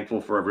be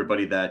thankful for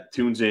everybody that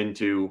tunes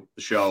into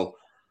the show,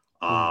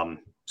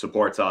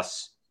 supports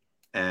us,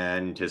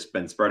 and has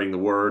been spreading the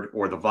word,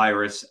 or the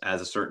virus,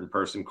 as a certain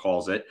person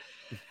calls it.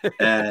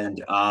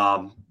 And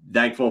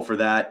thankful for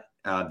that.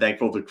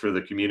 Thankful for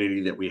the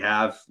community that we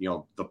have.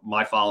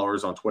 My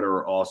followers on Twitter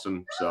are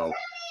awesome. So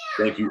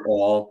thank you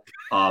all.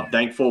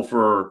 Thankful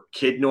for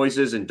kid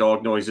noises and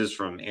dog noises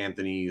from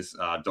Anthony's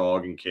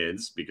dog and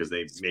kids, because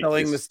they make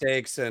spelling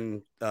mistakes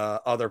and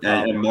other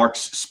problems. And Mark's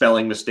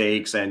spelling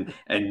mistakes and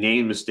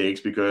name mistakes,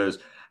 because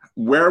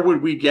where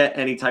would we get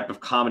any type of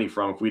comedy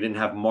from if we didn't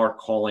have Mark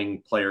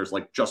calling players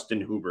like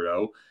Justin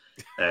Huberdeau?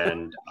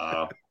 And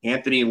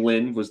Anthony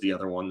Lynn was the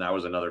other one. That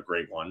was another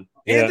great one.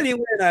 Anthony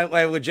Lynn,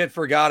 I legit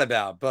forgot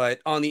about. But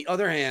on the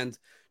other hand,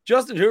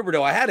 Justin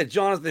Huberdeau, I had it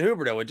Jonathan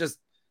Huberdeau. It just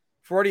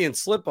Freudian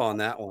slip on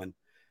that one.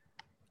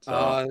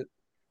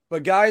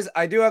 But guys,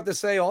 I do have to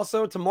say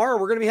also, tomorrow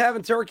we're going to be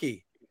having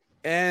turkey.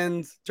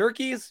 And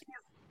turkeys,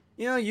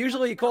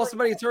 usually you call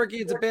somebody a turkey,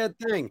 it's a bad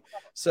thing.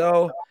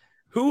 So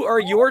who are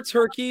your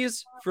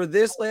turkeys for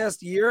this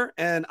last year?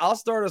 And I'll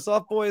start us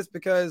off, boys,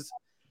 because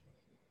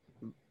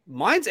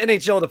mine's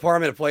NHL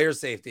Department of Player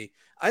Safety.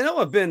 I know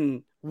I've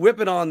been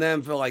whipping on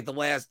them for like the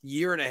last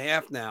year and a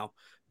half now,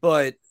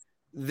 but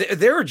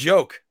they're a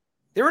joke.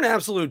 They're an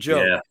absolute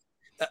joke. Yeah.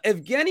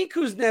 Evgeny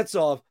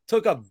Kuznetsov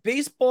took a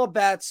baseball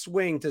bat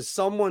swing to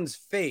someone's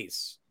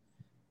face.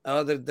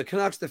 The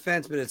Canucks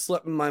defenseman, it's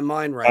slipping my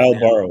mind right now. Kyle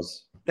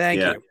Burrows.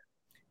 Thank you.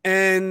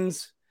 And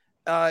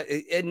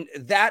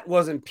that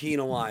wasn't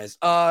penalized.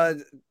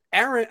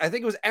 Aaron, I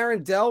think it was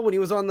Aaron Dell when he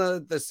was on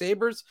the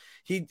Sabres.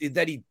 He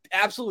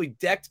absolutely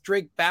decked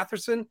Drake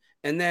Batherson,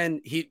 and then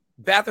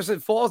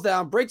Batherson falls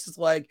down, breaks his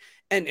leg,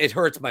 and it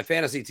hurts my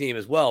fantasy team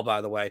as well,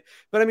 by the way.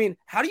 But I mean,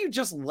 how do you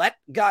just let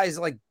guys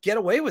like get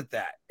away with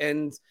that?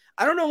 And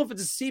I don't know if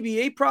it's a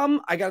CBA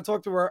problem. I got to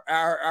talk to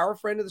our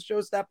friend of the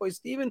show, Statboy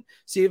Steven,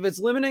 see if it's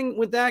limiting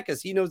with that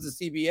because he knows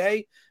the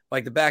CBA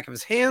like the back of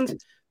his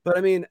hand. But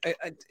I mean,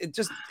 it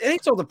just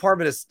NHL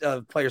Department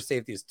of Player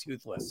Safety is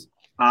toothless.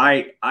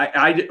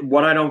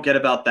 What I don't get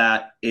about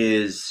that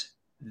is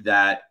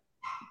that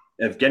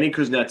Evgeny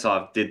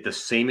Kuznetsov did the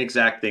same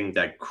exact thing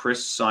that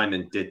Chris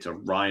Simon did to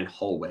Ryan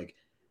Holweg.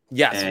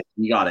 Yes. And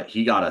he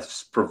got a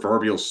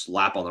proverbial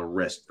slap on the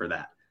wrist for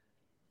that.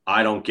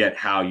 I don't get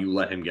how you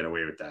let him get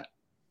away with that.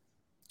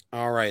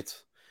 All right.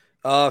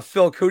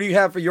 Phil, who do you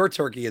have for your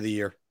turkey of the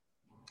year?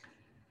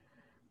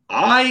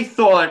 I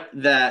thought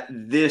that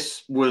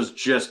this was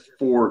just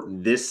for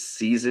this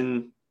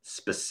season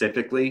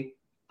specifically.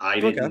 I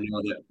didn't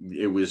know that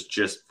it was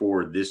just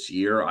for this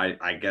year.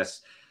 I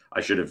guess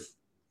I should have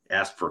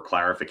asked for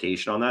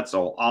clarification on that.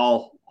 So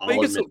I'll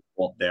admit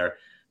fault there.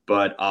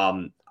 But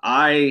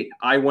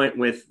I went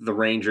with the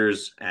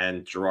Rangers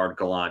and Gerard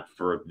Gallant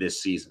for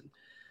this season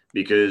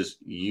because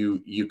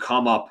you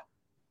come up,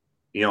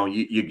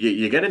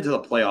 you get into the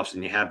playoffs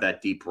and you have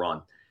that deep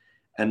run.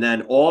 And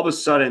then all of a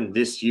sudden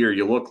this year,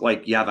 you look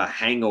like you have a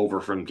hangover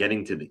from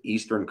getting to the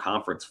Eastern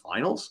Conference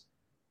Finals.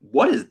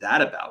 What is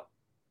that about?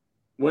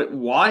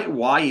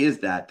 Why is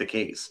that the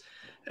case?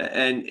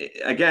 And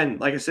again,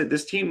 like I said,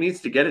 this team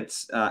needs to get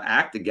its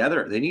act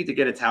together. They need to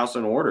get its house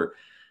in order.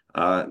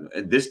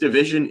 This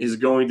division is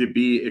going to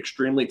be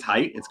extremely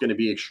tight. It's going to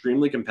be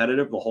extremely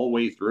competitive the whole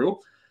way through.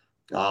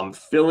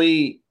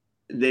 Philly,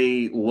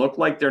 they look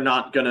like they're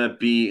not going to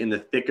be in the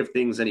thick of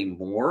things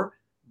anymore,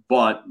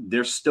 but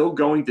they're still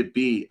going to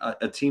be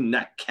a team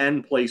that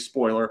can play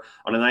spoiler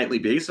on a nightly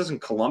basis. And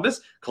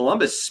Columbus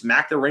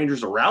smacked the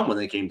Rangers around when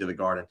they came to the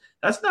Garden.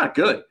 That's not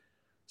good.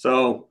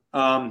 So,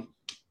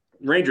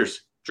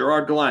 Rangers,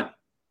 Gerard Gallant,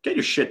 get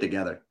your shit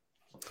together.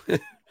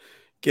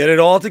 Get it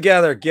all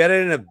together. Get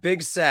it in a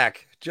big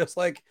sack, just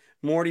like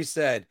Morty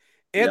said.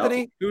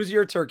 Anthony, who's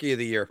your turkey of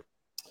the year?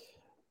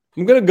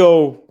 I'm going to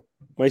go,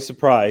 my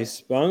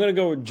surprise, but I'm going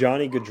to go with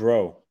Johnny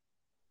Gaudreau.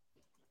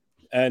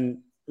 And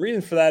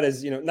reason for that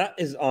is, not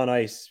his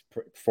on-ice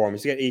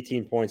performance. He got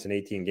 18 points in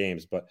 18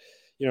 games, but,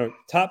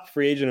 top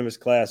free agent of his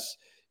class.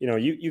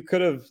 You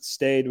could have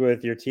stayed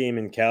with your team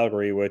in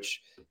Calgary,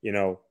 which,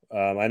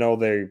 I know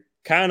they're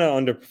kind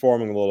of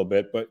underperforming a little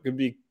bit, but could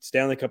be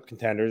Stanley Cup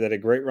contender. That had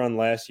a great run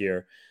last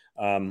year.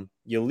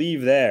 You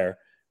leave there,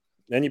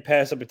 then you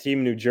pass up a team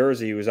in New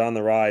Jersey who's on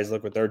the rise.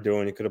 Look what they're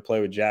doing. You could have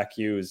played with Jack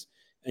Hughes,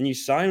 and you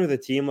sign with a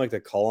team like the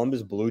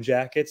Columbus Blue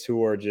Jackets,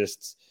 who are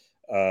just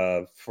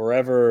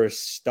forever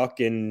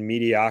stuck in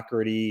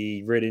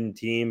mediocrity-ridden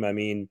team. I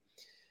mean,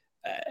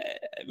 I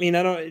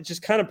don't. It's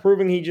just kind of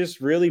proving he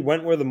just really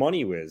went where the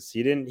money was.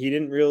 He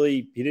didn't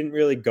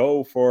really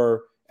go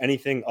for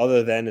anything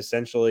other than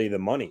essentially the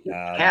money.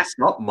 Pass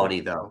up money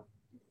though.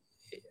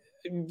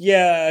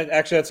 Yeah,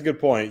 actually, that's a good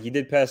point. He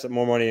did pass up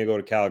more money to go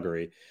to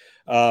Calgary.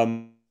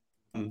 So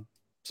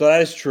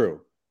that is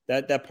true.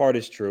 That part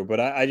is true.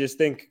 But I just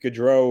think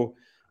Gaudreau,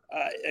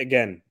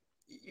 again,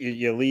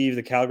 you leave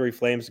the Calgary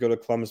Flames to go to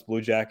Columbus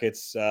Blue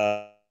Jackets,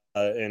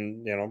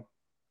 and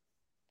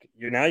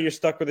you're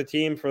stuck with a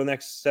team for the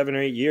next 7 or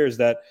 8 years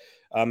that.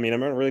 I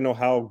don't really know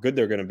how good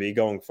they're going to be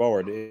going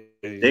forward.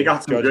 They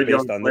got some good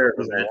young players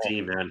on that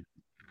team, man.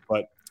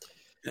 But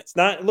it's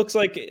not. It looks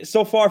like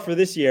so far for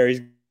this year, he's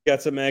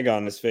got some egg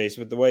on his face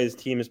with the way his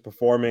team is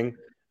performing.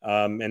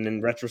 And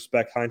in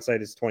retrospect,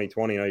 hindsight is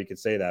 2020. You could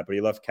say that, but he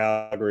left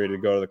Calgary to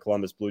go to the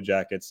Columbus Blue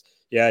Jackets.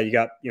 Yeah, you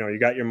got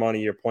your money,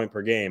 your point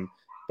per game,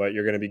 but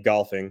you're going to be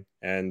golfing.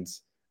 And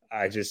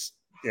I just,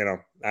 I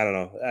don't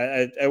know.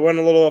 I went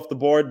a little off the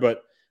board,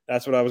 but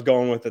that's what I was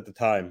going with at the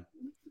time.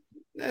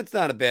 It's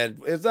not a bad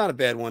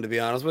one, to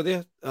be honest with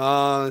you.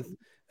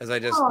 As I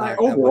just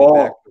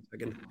overall,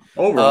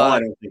 I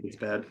don't think it's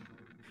bad.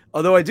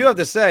 Although I do have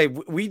to say,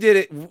 we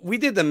did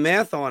the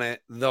math on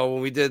it though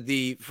when we did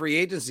the free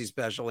agency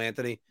special.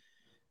 Anthony,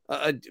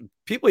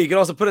 people you could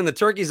also put in the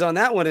turkeys on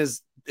that one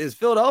is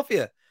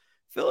Philadelphia.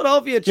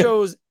 Philadelphia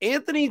chose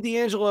Anthony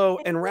DeAngelo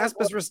and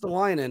Rasmus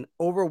Ristolainen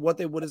over what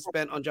they would have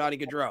spent on Johnny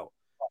Gaudreau.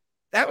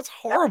 That was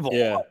horrible.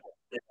 Yeah.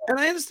 And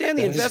I understand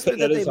the investment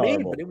that they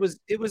made, but it was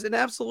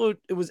absolute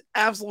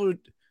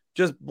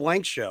just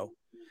blank show.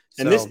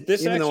 And this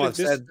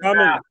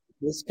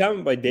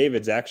comment by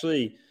David's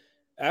actually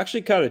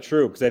kind of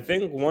true, because I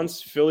think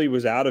once Philly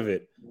was out of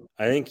it,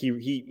 I think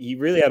he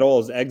really had all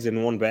his eggs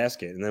in one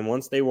basket, and then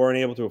once they weren't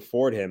able to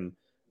afford him,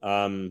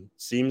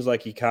 seems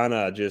like he kind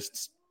of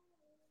just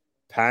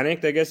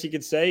panicked, I guess you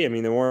could say. I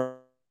mean, there weren't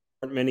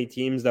many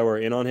teams that were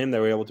in on him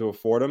that were able to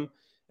afford him,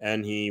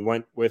 and he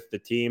went with the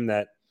team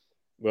that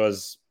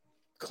was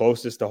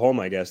closest to home,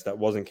 I guess. That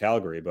wasn't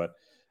Calgary, but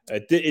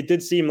it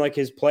did seem like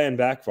his plan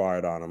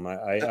backfired on him.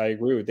 I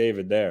agree with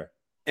David there.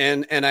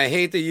 And I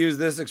hate to use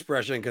this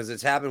expression because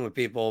it's happened with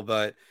people,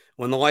 but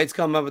when the lights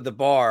come up at the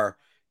bar,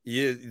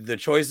 the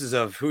choices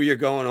of who you're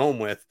going home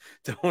with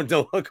don't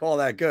look all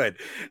that good.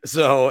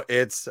 So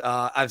it's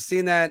I've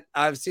seen that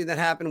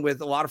happen with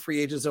a lot of free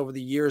agents over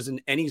the years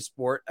in any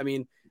sport. I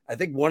mean, I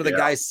think one of the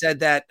guys said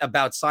that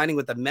about signing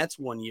with the Mets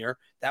one year.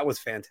 That was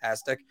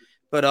fantastic.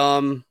 But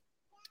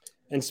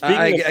And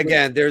speaking of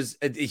again,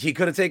 he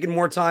could have taken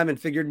more time and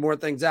figured more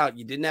things out.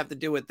 You didn't have to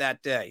do it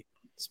that day.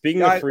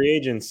 Speaking of free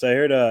agents, I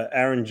heard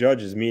Aaron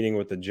Judge is meeting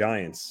with the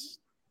Giants,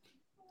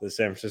 the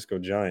San Francisco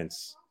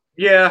Giants.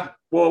 Yeah,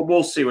 well,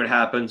 we'll see what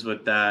happens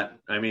with that.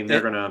 I mean,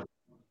 they're going to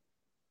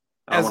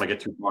 – I don't want to get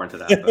too far into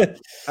that.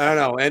 But. I don't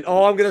know. And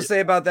all I'm going to say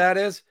about that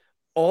is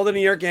all the New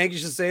York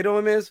Yankees should say to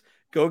him is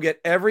go get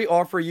every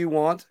offer you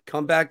want,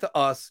 come back to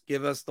us,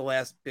 give us the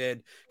last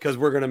bid because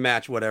we're going to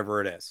match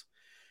whatever it is.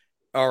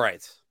 All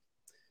right.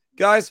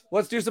 Guys,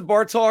 let's do some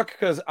bar talk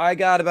because I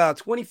got about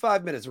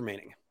 25 minutes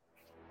remaining.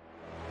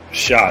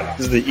 Shot.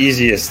 This is the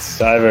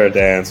easiest I've ever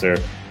to answer.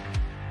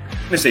 I'm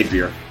going to say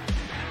beer.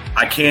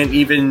 I can't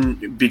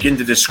even begin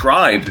to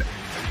describe.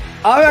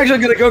 I'm actually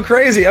going to go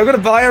crazy. I'm going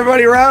to buy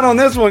everybody around on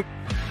this one.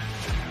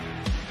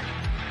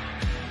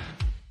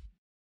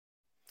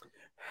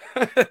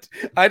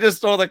 I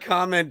just saw the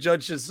comment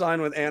Judge should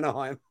sign with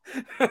Anaheim.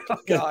 Oh,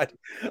 God.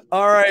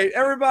 All right,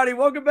 everybody,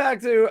 welcome back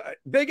to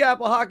Big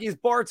Apple Hockey's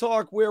Bar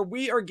Talk, where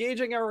we are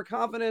gauging our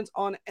confidence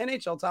on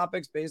NHL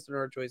topics based on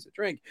our choice of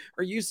drink.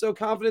 Are you so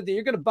confident that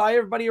you're going to buy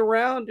everybody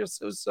around?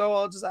 Just so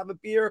I'll just have a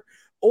beer.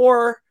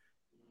 Or,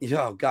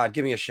 oh, God,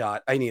 give me a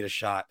shot. I need a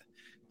shot.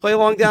 Play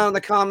along down in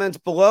the comments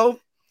below.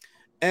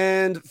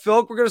 And,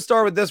 Phil, we're going to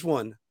start with this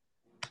one.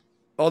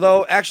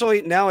 Although,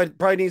 actually, now it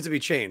probably needs to be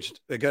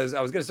changed because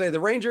I was going to say the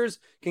Rangers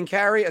can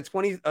carry a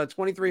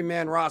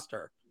 23-man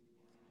roster.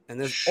 And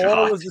this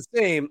all was the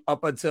same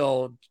up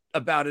until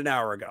about an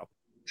hour ago.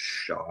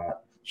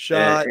 Shot.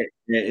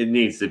 It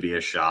needs to be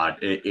a shot.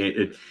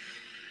 Listen,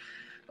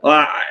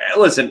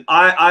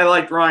 I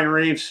liked Ryan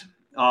Reeves.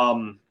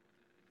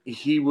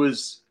 He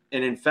was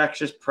an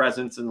infectious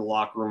presence in the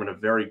locker room in a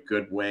very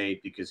good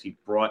way because he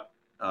brought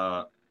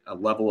a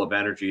level of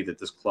energy that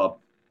this club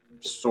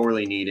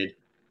sorely needed.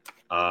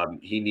 They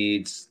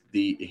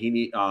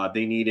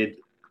needed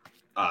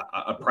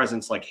a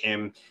presence like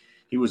him.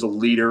 He was a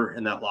leader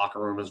in that locker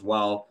room as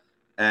well.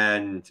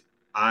 And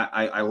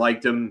I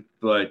liked him,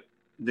 but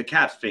the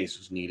cap space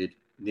was needed.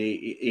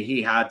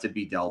 He had to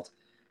be dealt.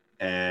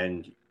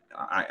 And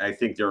I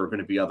think there are going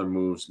to be other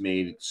moves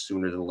made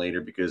sooner than later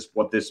because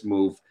what this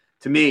move,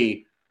 to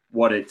me,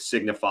 what it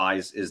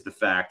signifies is the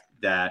fact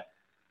that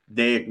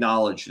they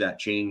acknowledge that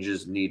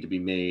changes need to be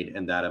made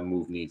and that a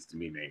move needs to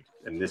be made.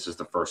 And this is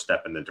the first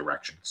step in the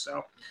direction.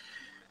 So,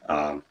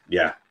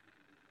 yeah,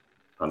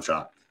 I'm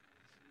shocked.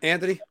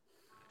 Anthony?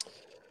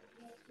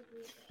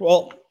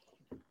 Well,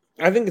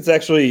 I think it's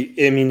actually,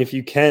 I mean, if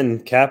you can,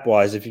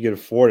 cap-wise, if you could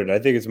afford it, I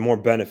think it's more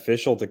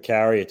beneficial to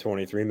carry a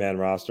 23-man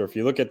roster. If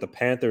you look at the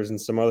Panthers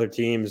and some other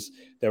teams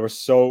that were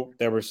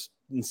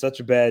in such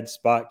a bad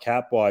spot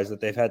cap-wise that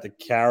they've had to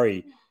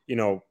carry,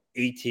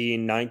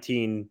 18,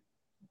 19,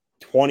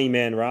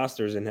 20-man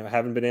rosters and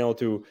haven't been able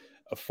to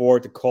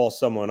afford to call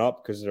someone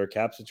up because of their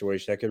cap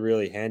situation, that could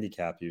really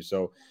handicap you.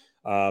 So,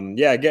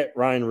 I get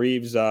Ryan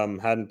Reeves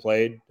hadn't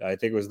played. I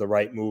think it was the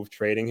right move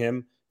trading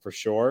him for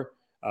sure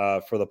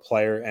for the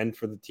player and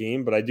for the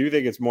team. But I do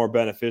think it's more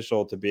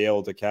beneficial to be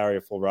able to carry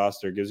a full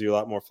roster. It gives you a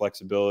lot more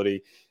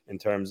flexibility in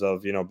terms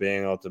of,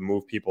 being able to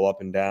move people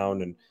up and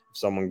down. And if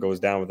someone goes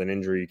down with an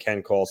injury, you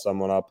can call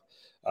someone up.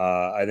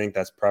 I think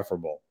that's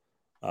preferable.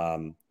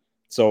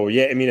 So,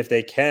 if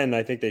they can,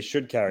 I think they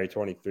should carry a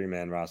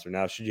 23-man roster.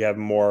 Now, should you have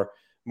more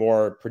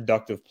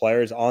productive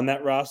players on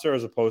that roster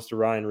as opposed to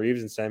Ryan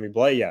Reeves and Sammy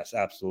Blais? Yes,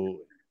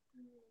 absolutely.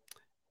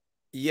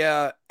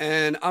 Yeah,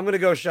 and I'm going to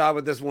go shot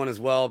with this one as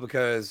well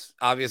because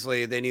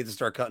obviously they need to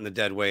start cutting the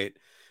dead weight.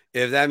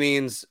 If that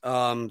means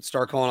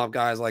start calling up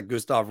guys like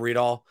Gustav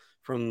Riedel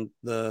from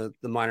the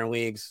minor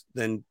leagues,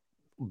 then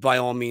by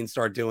all means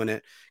start doing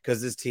it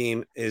because this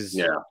team is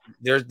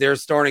they're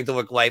starting to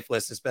look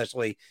lifeless,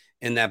 especially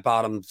in that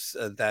bottom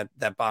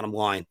bottom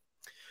line.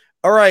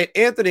 All right,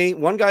 Anthony,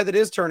 one guy that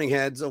is turning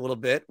heads a little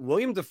bit,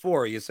 William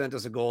DeFore. You sent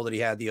us a goal that he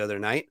had the other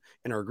night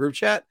in our group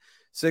chat.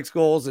 6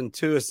 goals and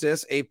 2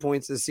 assists, 8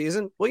 points this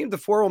season. William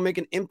DeFore will make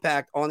an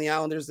impact on the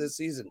Islanders this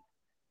season.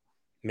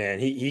 Man,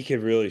 he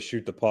could really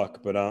shoot the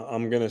puck, but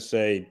I'm gonna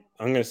say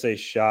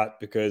shot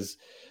because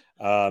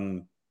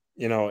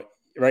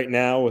right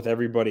now with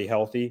everybody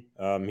healthy,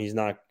 he's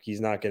not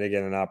going to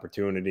get an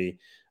opportunity.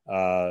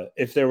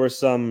 If there were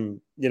some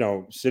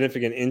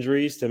significant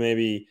injuries to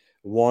maybe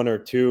one or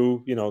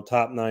two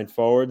top 9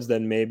 forwards,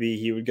 then maybe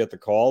he would get the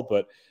call.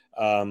 But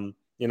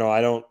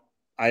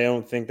I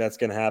don't think that's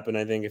going to happen.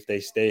 I think if they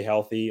stay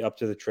healthy up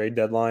to the trade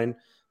deadline,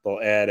 they'll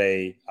add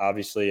a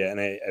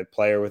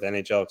player with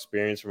NHL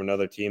experience from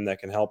another team that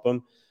can help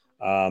them.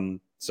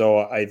 So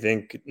I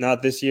think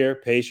not this year,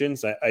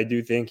 patience. I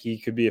do think he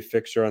could be a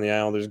fixture on the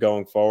Islanders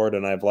going forward,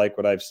 and I've liked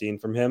what I've seen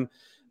from him.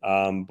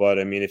 But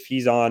I mean, if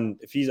he's on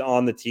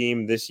the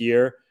team this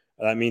year,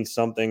 that means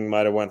something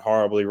might have went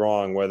horribly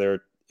wrong,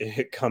 whether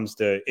it comes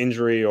to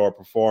injury or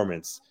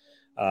performance.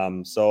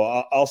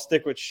 So I'll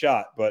stick with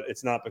shot, but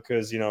it's not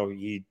because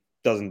he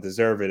doesn't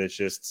deserve it. It's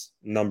just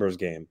numbers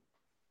game.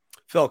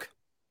 Philk.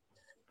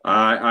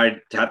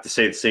 I'd have to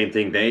say the same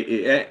thing.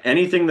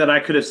 Anything that I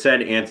could have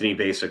said, Anthony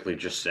basically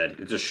just said.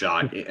 It's a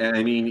shot.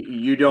 I mean,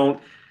 you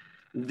don't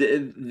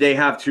they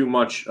have too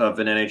much of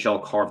an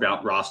NHL carved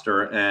out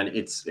roster, and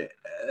it's,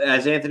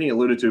 as Anthony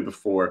alluded to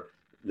before.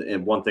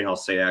 And one thing I'll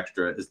say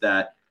extra is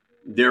that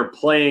they're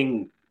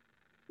playing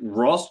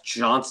Ross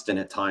Johnston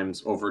at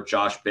times over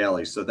Josh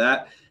Bailey, so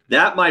that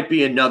might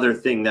be another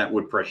thing that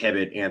would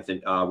prohibit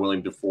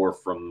William Dufour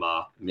from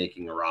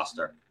making a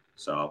roster.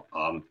 So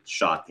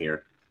shot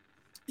here.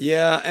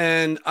 Yeah,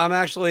 and I'm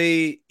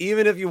actually,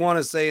 even if you want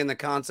to say in the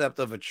concept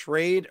of a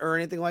trade or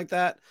anything like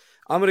that,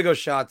 I'm going to go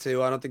shot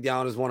too. I don't think the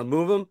Islanders want to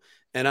move him,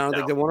 and I don't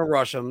think they want to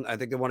rush him. I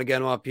think they want to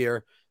get him up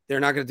here. They're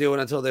not going to do it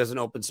until there's an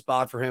open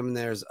spot for him and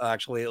there's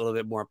actually a little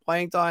bit more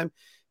playing time.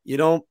 You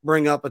don't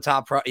bring up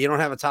you don't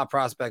have a top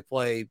prospect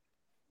play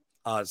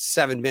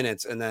 7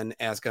 minutes and then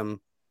ask him,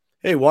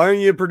 hey, why aren't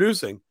you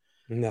producing?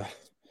 No.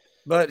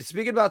 But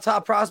speaking about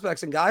top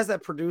prospects and guys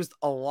that produced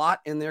a lot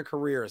in their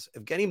careers,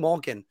 Evgeny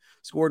Malkin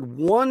scored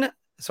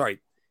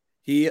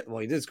he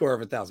did score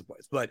over 1,000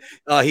 points, but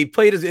he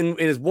played in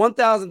his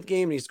 1,000th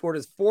game and he scored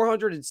his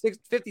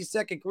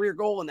 452nd career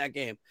goal in that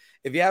game.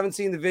 If you haven't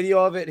seen the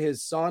video of it,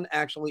 his son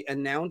actually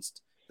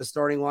announced the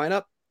starting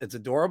lineup. It's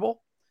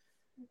adorable.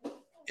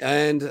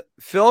 And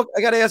Phil,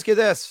 I got to ask you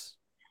this.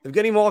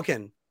 Evgeny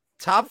Malkin,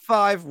 top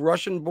 5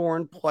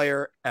 Russian-born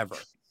player ever.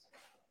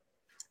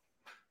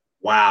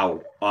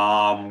 Wow.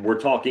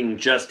 We're talking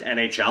just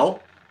NHL?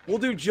 We'll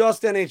do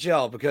just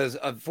NHL because,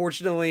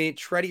 unfortunately,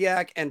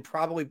 Tretiak and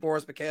probably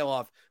Boris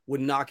Mikhailov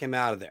would knock him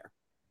out of there.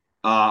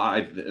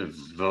 Valery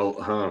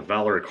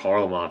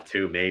Kharlamov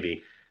too,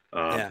 maybe.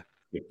 Yeah.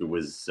 If it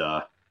was,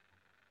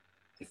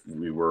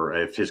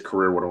 if his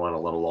career would have went a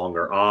little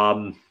longer.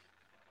 I'm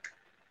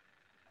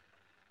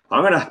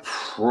gonna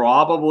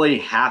probably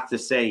have to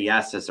say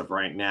yes as of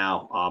right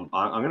now.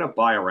 I'm gonna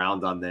buy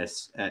around on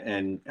this,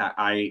 and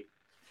I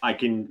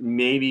can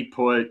maybe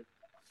put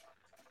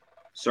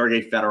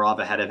Sergei Fedorov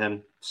ahead of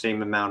him,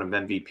 same amount of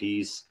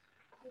MVPs.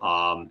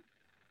 Pavel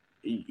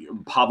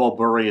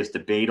Bure is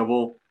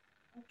debatable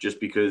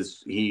just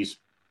because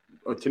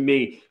to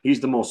me, he's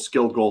the most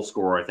skilled goal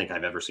scorer I think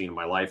I've ever seen in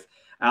my life.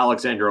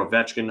 Alexander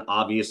Ovechkin,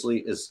 obviously,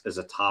 is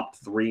a top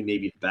 3,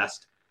 maybe the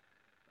best.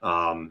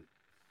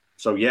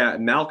 So, yeah,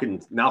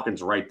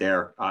 Malkin's right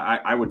there.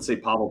 I would say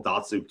Pavel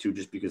Datsyuk, too,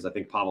 just because I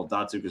think Pavel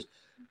Datsyuk is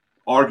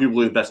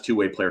arguably the best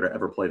two-way player to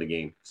ever play the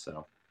game.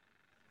 So,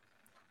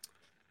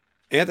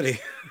 Anthony.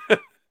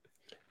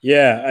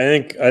 Yeah, I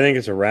think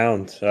it's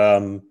around.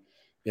 Philip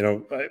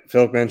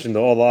mentioned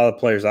a lot of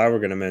players I were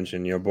going to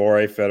mention.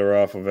 Bore,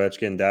 Fedorov,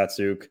 Ovechkin,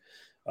 Datsyuk.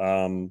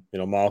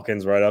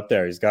 Malkin's right up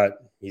there.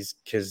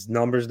 His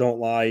numbers don't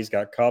lie. He's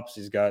got cups.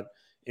 He's got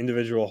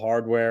individual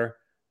hardware.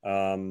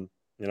 I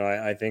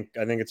think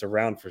it's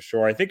around for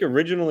sure. I think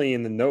originally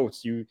in the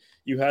notes you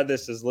had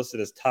this as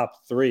listed as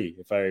top 3.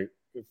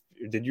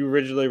 Did you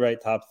originally write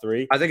top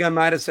 3? I think I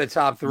might have said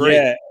top 3.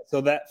 Yeah.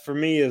 So that for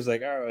me is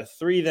like,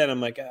 3. Then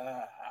I'm like,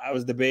 I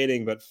was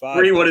debating, but 5.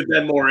 3 would have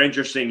been more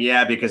interesting.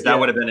 Yeah, because that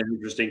would have been an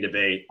interesting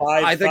debate.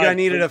 I think I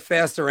needed a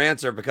faster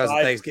answer because of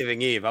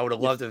Thanksgiving Eve. I would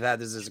have loved to have had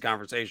this as a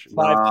conversation.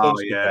 5.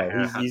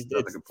 Yeah. That's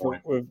a good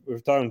point. We're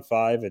talking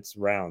 5. It's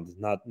round,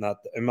 not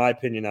in my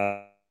opinion,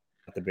 not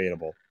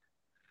debatable.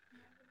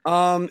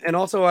 And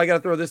also I got to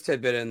throw this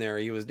tidbit in there.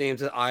 He was named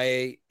to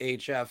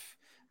IHF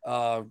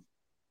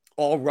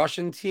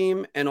all-Russian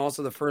team and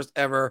also the first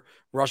ever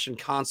Russian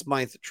Conn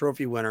Smythe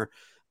Trophy winner.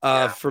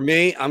 For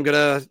me, I'm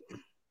gonna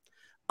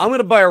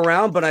buy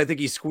around, but I think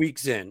he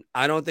squeaks in.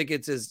 I don't think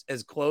it's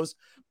as close.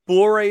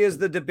 Bure is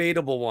the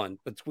debatable one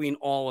between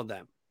all of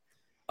them.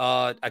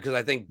 Because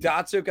I think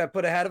Datsyuk I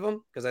put ahead of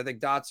him because I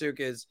think Datsyuk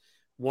is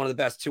one of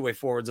the best two-way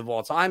forwards of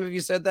all time, if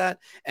you said that.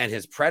 And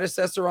his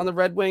predecessor on the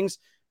Red Wings,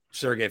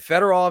 Sergei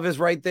Fedorov, is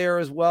right there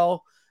as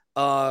well.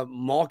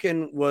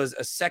 Malkin was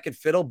a second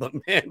fiddle, but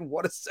man,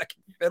 what a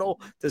second fiddle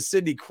to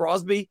Sidney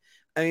Crosby.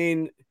 I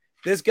mean,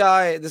 this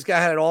guy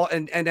had it all,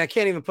 and I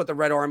can't even put the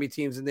Red Army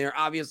teams in there.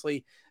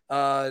 Obviously,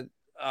 Fetisov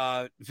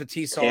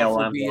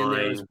would be in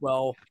there as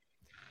well.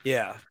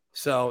 Yeah,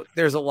 so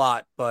there's a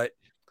lot, but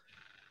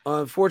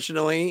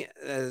unfortunately,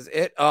 as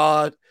it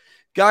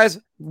guys,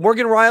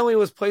 Morgan Rielly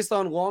was placed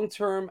on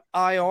long-term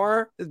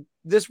IR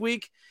this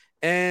week,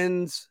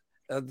 and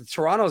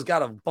Toronto's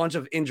got a bunch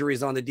of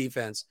injuries on the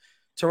defense.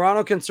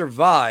 Toronto can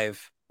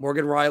survive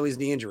Morgan Rielly's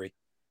knee injury.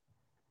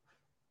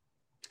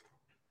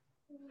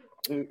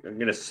 I'm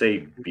going to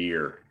say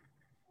Beer.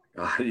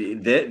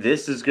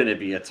 This is going to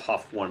be a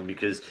tough one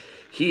because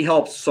he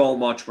helps so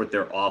much with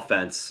their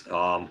offense,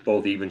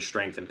 both even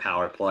strength and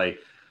power play.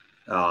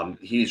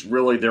 He's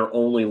really their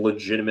only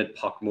legitimate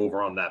puck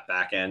mover on that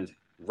back end.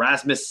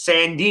 Rasmus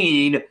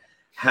Sandin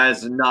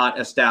has not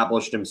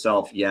established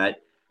himself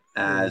yet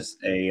as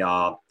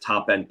a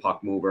top-end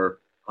puck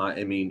mover.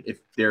 I mean, if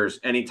there's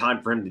any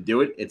time for him to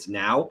do it, it's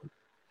now.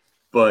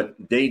 But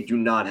they do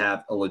not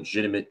have a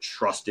legitimate,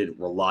 trusted,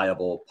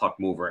 reliable puck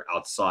mover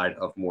outside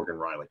of Morgan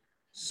Rielly.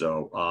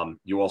 So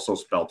you also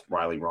spelled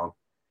Riley wrong.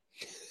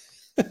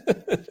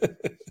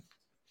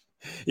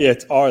 Yeah,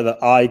 it's R. The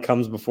I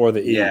comes before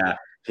the E. Yeah,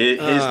 his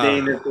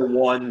name is the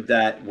one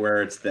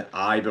where it's the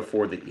I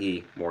before the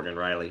E, Morgan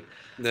Rielly.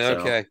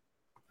 Okay.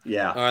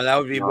 Yeah. That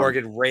would be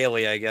Morgan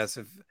Rayleigh, I guess,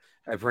 if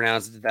I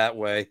pronounced it that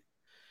way.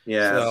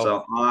 Yeah,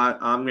 so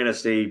I'm going to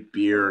say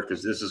Beer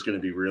because this is going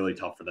to be really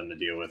tough for them to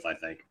deal with, I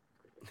think.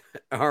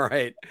 All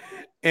right.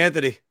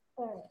 Anthony.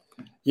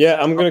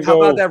 Yeah, I'm going to go.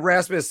 How about go. that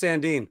Rasmus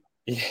Sandin?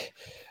 Yeah,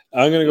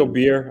 I'm going to go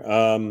Beer.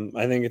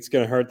 I think it's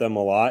going to hurt them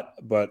a lot,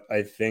 but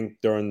I think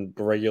during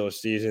the regular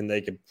season,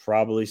 they could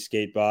probably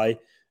skate by.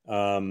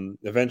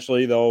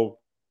 Eventually, though,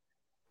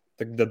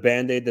 the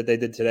Band-Aid that they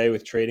did today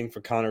with trading for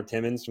Connor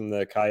Timmins from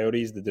the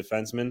Coyotes, the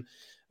defenseman,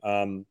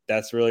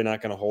 that's really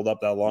not going to hold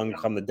up that long.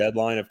 Come the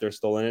deadline, if they're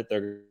still in it,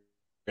 they're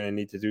going to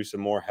need to do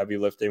some more heavy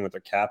lifting with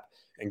their cap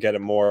and get a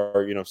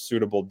more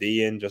suitable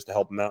D in just to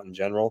help them out in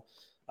general.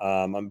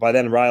 By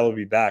then, Riley will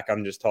be back.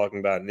 I'm just talking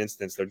about an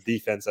instance. Their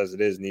defense, as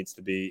it is, needs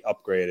to be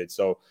upgraded.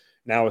 So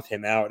now with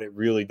him out, it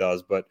really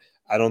does. But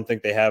I don't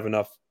think they have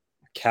enough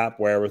cap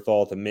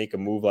wherewithal to make a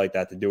move like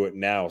that to do it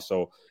now.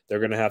 So they're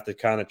going to have to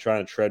kind of try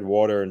to tread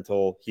water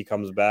until he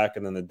comes back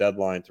and then the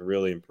deadline to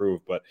really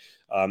improve. But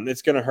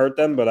it's going to hurt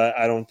them, but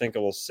I don't think it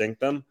will sink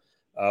them.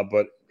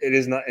 But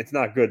it's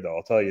not good though.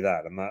 I'll tell you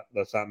that.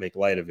 Let's not make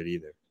light of it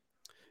either.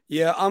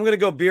 Yeah, I'm going to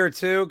go Beer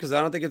too because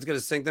I don't think it's going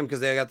to sink them because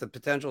they got the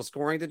potential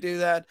scoring to do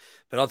that.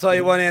 But I'll tell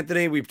you what,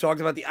 Anthony, we've talked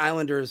about the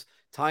Islanders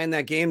tying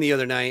that game the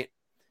other night.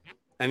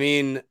 I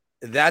mean,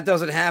 that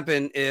doesn't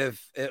happen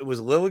if it was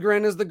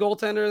Liljegren as the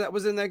goaltender that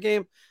was in that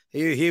game.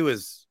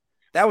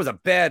 That was a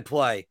bad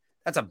play.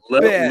 That's a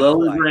bad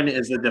Liljegren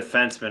is the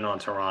defenseman on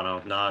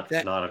Toronto, not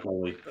a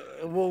goalie.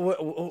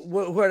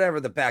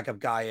 Whatever the backup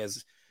guy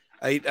is.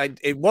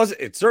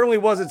 It certainly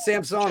wasn't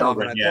Samsonov,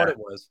 and I thought it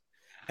was.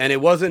 And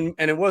it wasn't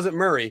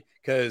Murray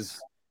because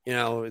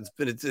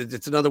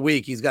it's another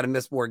week. He's got to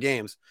miss more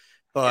games,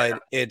 but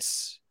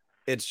it's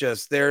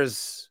just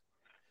it's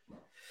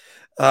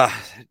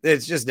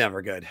just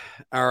never good.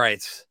 All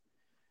right,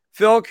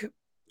 Phil,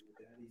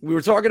 we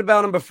were talking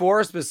about him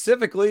before.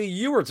 Specifically,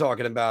 you were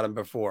talking about him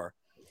before.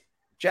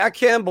 Jack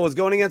Campbell is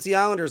going against the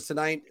Islanders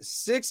tonight,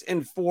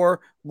 6-4.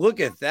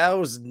 Look at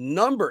those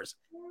numbers.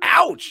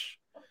 Ouch!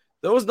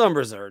 Those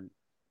numbers are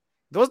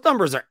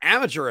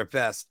amateur at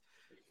best.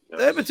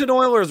 The Edmonton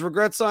Oilers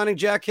regret signing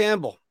Jack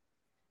Campbell.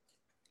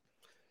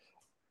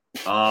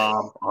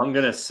 I'm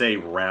gonna say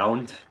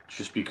round,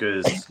 just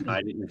because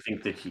I didn't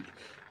think that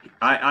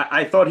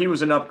I thought he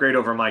was an upgrade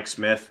over Mike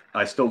Smith.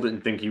 I still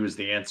didn't think he was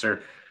the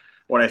answer.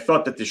 What I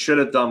thought that they should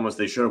have done was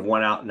they should have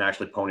went out and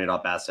actually ponied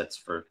up assets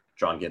for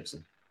John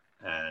Gibson,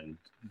 and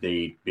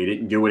they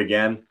didn't do it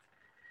again.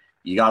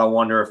 You got to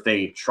wonder if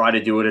they try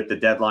to do it at the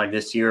deadline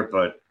this year,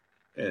 but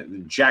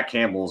Jack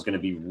Campbell is going to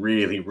be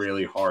really,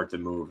 really hard to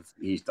move if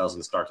he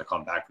doesn't start to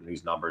come back from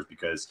these numbers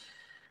because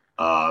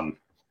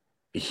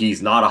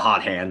he's not a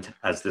hot hand,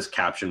 as this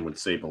caption would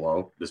say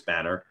below this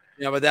banner.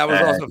 Yeah, but that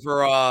was also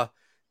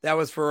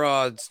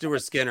for Stuart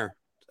Skinner.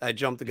 I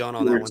jumped the gun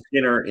on that one.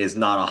 Skinner is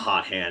not a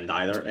hot hand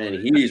either,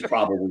 and he's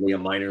probably a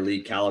minor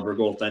league caliber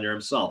goaltender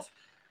himself.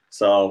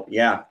 So,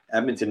 yeah,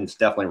 Edmonton's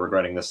definitely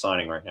regretting this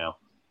signing right now.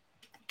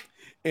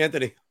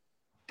 Anthony.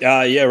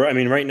 Yeah, I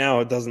mean, right now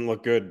it doesn't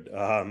look good.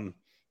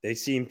 They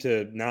seem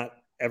to not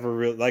ever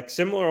really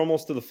similar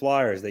almost to the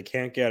Flyers. They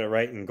can't get it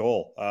right in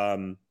goal.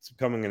 It's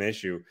becoming an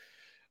issue.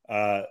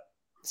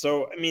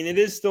 So, I mean, it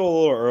is still a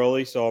little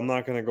early, so I'm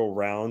not going to go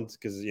round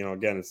because,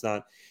 again, it's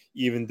not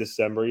even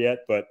December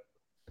yet, but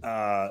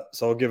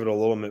so I'll give it a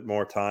little bit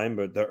more time.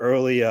 But the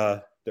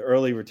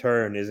early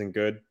return isn't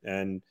good.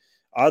 And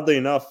oddly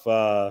enough,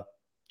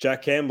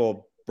 Jack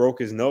Campbell broke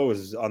his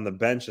nose on the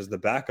bench as the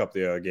backup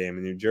the other game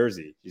in New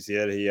Jersey. You see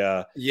that he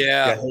got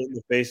hit in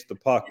the face with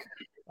the puck.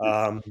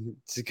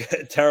 It's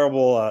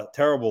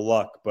terrible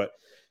luck, but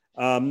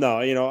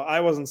no,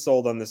 I wasn't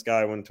sold on this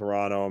guy when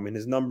Toronto. I mean,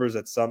 his numbers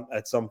at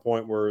some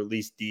point were at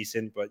least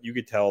decent, but you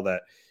could tell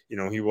that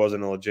he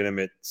wasn't a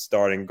legitimate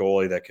starting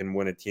goalie that can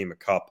win a team a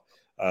cup.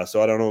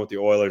 So I don't know what the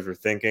Oilers were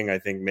thinking. I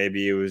think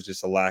maybe it was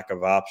just a lack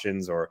of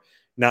options or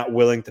not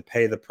willing to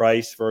pay the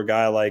price for a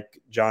guy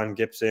like John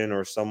Gibson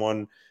or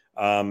someone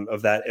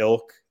of that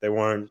ilk. They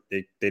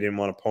didn't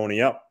want to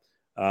pony up.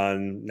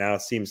 Now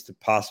it seems to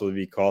possibly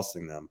be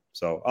costing them.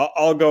 So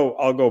I'll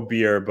go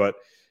Beer, but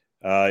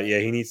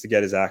he needs to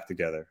get his act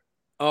together.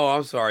 Oh,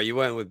 I'm sorry. You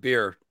went with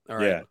Beer. All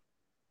right.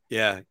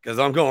 Yeah. Cause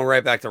I'm going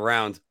right back to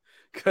round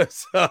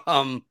cause,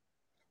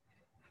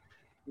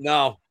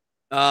 no,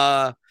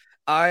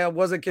 I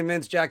wasn't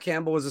convinced Jack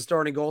Campbell was a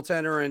starting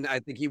goaltender, and I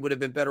think he would have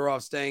been better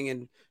off staying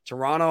in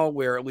Toronto,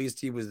 where at least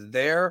he was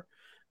there.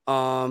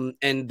 And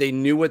they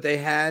knew what they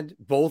had,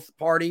 both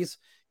parties,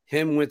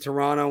 him with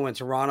Toronto and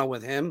Toronto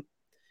with him.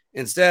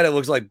 Instead, it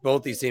looks like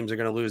both these teams are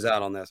going to lose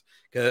out on this,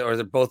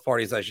 or both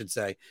parties, I should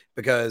say,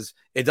 because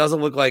it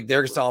doesn't look like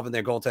they're solving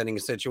their goaltending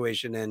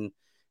situation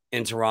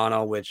in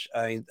Toronto, which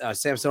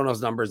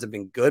Samsonov's numbers have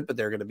been good, but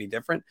they're going to be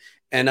different.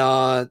 And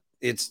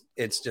it's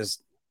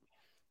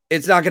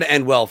not going to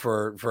end well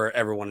for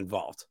everyone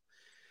involved.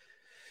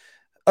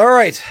 All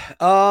right.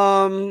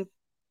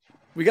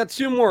 We got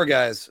two more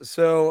guys.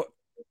 So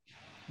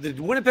the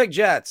Winnipeg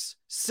Jets,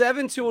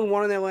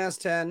 7-2-1 in their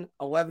last 10,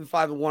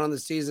 11-5-1 on the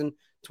season,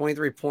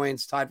 23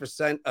 points, tied for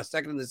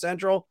second in the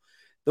Central.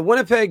 The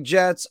Winnipeg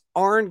Jets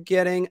aren't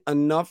getting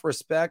enough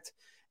respect,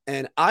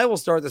 and I will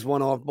start this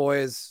one off,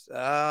 boys.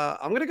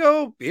 I'm going to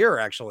go beer,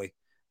 actually.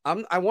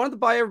 I wanted to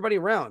buy everybody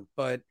around,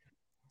 but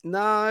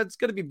nah, it's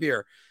going to be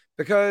beer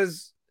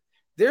because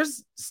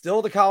there's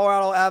still the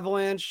Colorado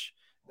Avalanche.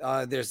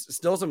 There's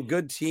still some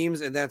good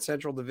teams in that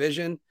Central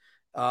Division.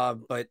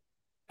 But,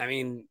 I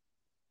mean,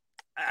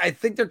 I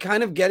think they're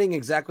kind of getting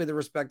exactly the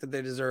respect that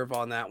they deserve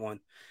on that one.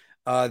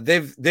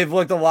 They've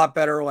looked a lot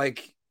better,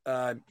 like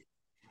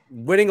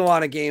winning a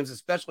lot of games,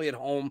 especially at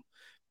home.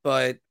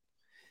 But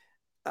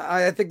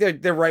I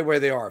think they're right where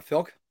they are.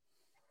 Phil?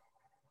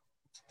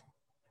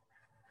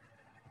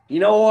 You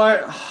know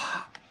what?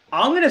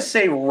 I'm going to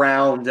say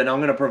round, and I'm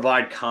going to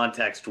provide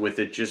context with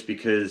it just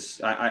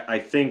because I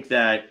think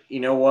that, you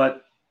know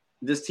what?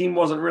 This team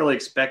wasn't really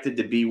expected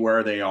to be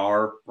where they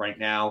are right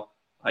now.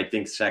 I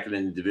think second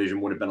in the division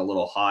would have been a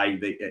little high.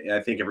 I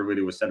think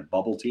everybody was set a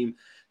bubble team.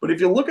 But if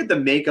you look at the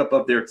makeup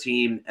of their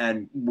team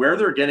and where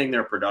they're getting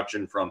their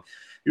production from,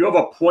 you have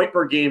a point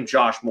per game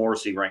Josh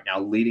Morrissey right now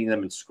leading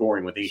them in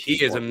scoring with 18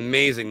 He is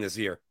amazing this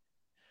year.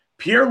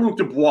 Pierre-Luc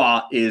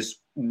Dubois is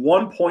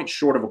 1 point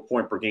short of a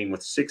point per game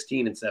with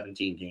 16 and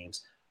 17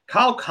 games.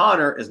 Kyle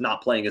Connor is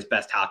not playing his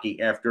best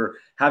hockey after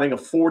having a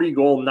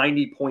 40-goal,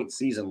 90-point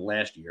season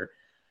last year.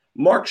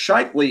 Mark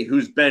Scheifele,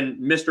 who's been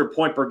Mr.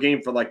 Point per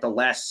game for like the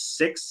last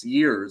 6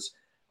 years,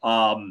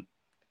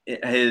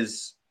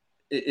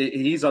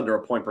 he's under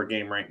a point per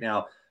game right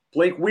now.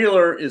 Blake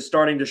Wheeler is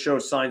starting to show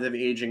signs of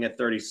aging at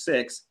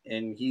 36,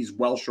 and he's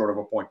well short of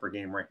a point per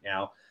game right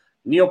now.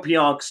 Neil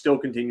Pionk still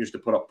continues to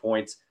put up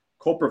points.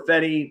 Cole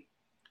Perfetti,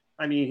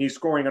 I mean, he's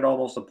scoring at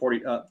almost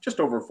a just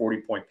over a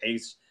 40-point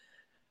pace.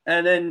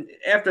 And then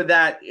after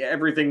that,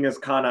 everything is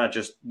kind of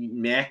just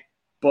meh.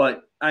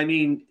 But, I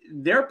mean,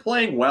 they're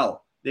playing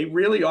well. They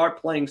really are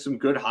playing some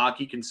good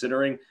hockey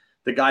considering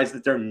the guys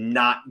that they're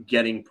not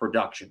getting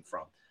production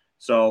from.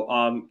 So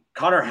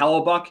Connor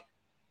Hellebuck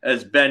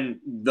has been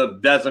the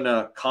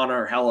Vezina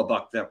Connor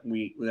Hellebuck that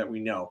we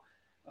know.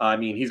 I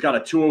mean, he's got a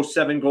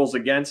 207 goals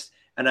against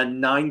and a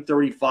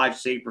 935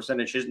 save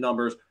percentage. His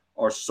numbers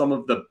are some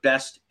of the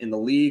best in the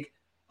league.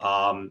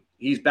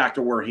 He's back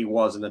to where he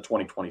was in the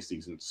 2020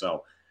 season.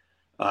 So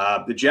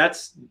the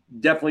Jets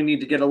definitely need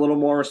to get a little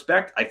more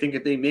respect. I think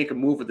if they make a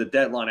move at the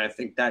deadline, I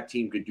think that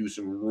team could do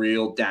some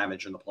real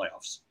damage in the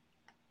playoffs.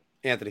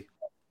 Anthony.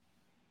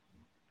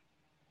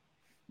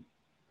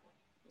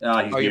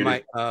 You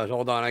might.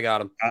 Hold on, I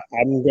got him.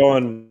 I'm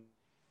going.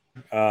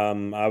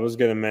 I was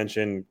going to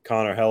mention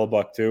Connor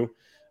Hellebuck too.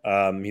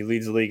 He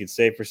leads the league in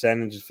save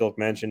percentage, as Phil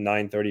mentioned,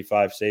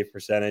 935 save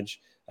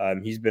percentage.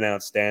 He's been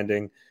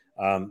outstanding.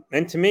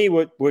 And to me,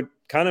 what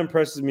kind of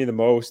impresses me the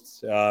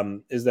most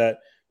is that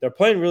they're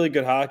playing really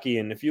good hockey.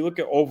 And if you look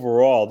at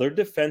overall, their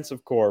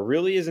defensive core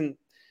really isn't,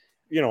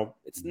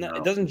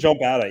 it doesn't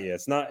jump out at you.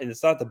 It's not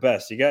the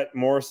best. You got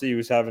Morrissey,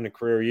 who's having a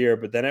career year,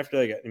 but then after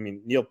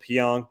Neil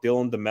Pionk,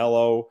 Dylan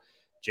DeMello,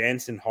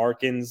 Jansen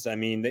Harkins. I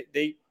mean,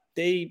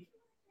 they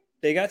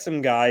got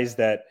some guys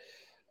that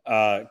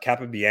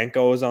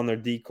Capobianco is on their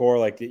D-core.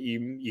 Like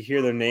you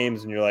hear their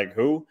names and you're like,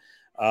 who?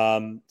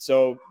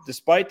 So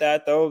despite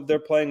that, though, they're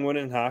playing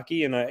winning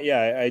hockey. And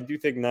I do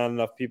think not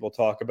enough people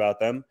talk about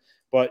them.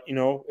 But,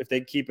 if they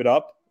keep it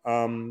up,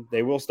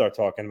 they will start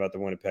talking about the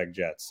Winnipeg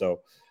Jets. So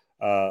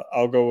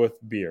I'll go with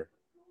beer.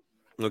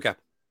 Okay.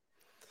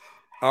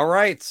 All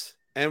right.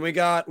 And we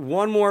got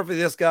one more for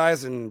this,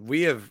 guys. And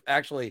we have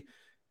actually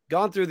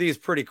gone through these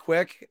pretty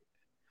quick.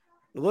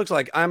 It looks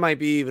like I might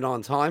be even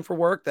on time for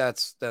work.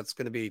 That's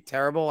going to be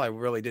terrible. I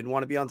really didn't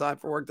want to be on time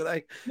for work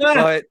today.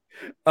 But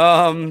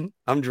I'm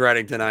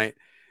dreading tonight.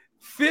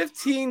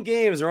 15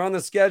 games are on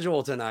the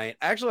schedule tonight.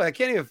 Actually, I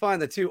can't even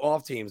find the two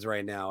off teams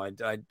right now.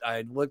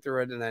 I looked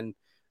through it and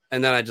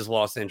then I just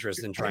lost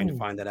interest in trying to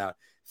find that out.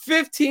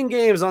 15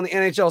 games on the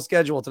NHL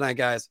schedule tonight,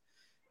 guys.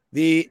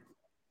 The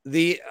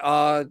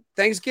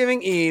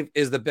Thanksgiving Eve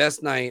is the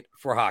best night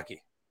for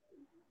hockey.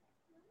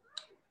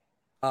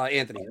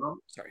 Anthony,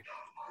 sorry.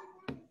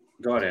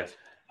 Go ahead.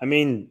 I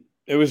mean,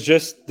 it was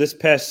just this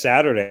past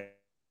Saturday.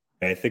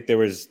 I think there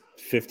was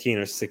 15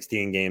 or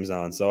 16 games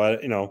on. So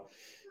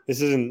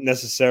this isn't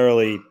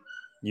necessarily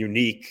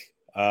unique.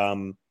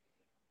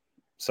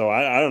 So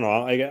I don't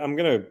know. I'm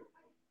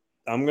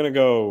gonna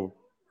go.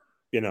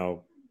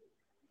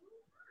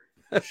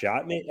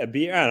 Shot me a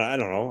beer. I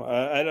don't know.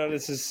 I don't.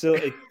 This is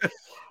silly.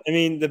 I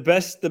mean, the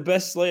best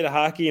slate of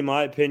hockey, in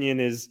my opinion,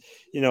 is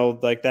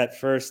like that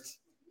first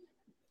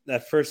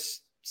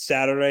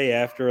Saturday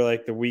after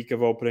like the week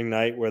of opening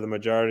night where the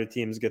majority of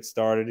teams get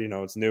started.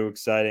 It's new,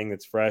 exciting,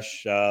 it's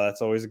fresh.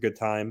 That's always a good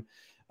time.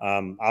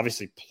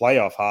 Obviously,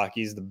 playoff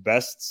hockey is the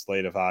best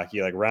slate of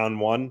hockey. Like round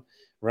one.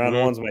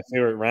 One's my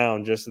favorite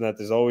round, just in that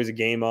there's always a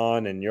game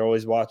on and you're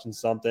always watching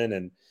something.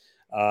 And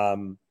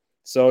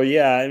so,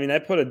 yeah, I mean, I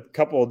put a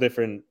couple of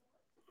different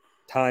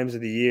times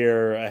of the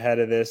year ahead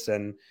of this.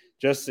 And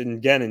just,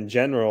 again, in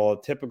general,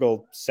 a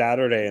typical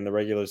Saturday in the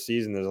regular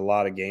season, there's a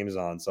lot of games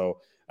on. So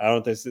I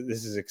don't think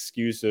this is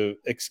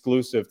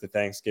exclusive to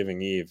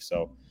Thanksgiving Eve.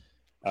 So,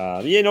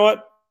 you know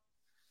what?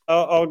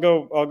 I'll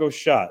go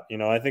shot.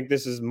 I think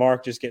this is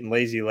Mark just getting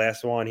lazy.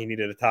 Last one, he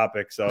needed a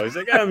topic, so he's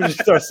like, I'm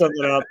just throw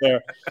something out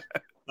there.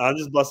 I'm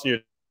just busting your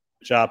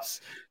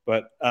chops,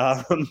 but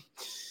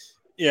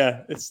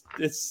yeah,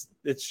 it's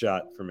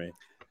shot for me.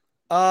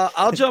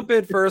 I'll jump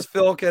in first,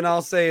 Phil, and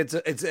I'll say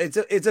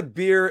it's a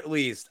beer at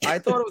least. I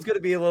thought it was going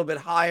to be a little bit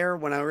higher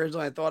when I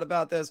originally thought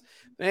about this.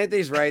 But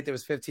Anthony's right. There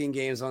was 15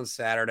 games on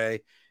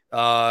Saturday.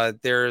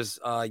 There's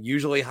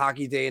usually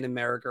Hockey Day in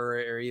America,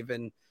 or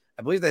even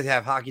I believe they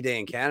have Hockey Day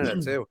in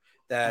Canada too.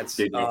 That's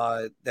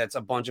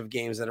a bunch of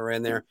games that are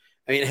in there.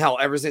 I mean, hell,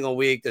 every single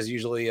week there's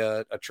usually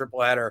a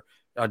triple header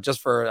just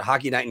for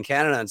Hockey Night in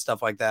Canada and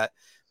stuff like that.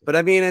 But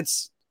I mean,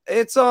 it's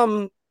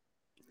and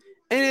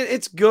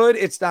it's good.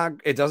 It's not.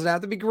 It doesn't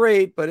have to be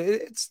great, but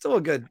it's still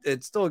a good.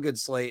 It's still a good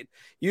slate.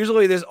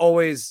 Usually, there's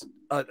always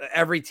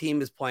every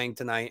team is playing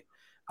tonight.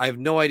 I have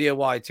no idea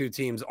why two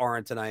teams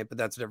aren't tonight, but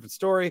that's a different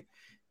story.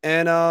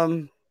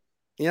 And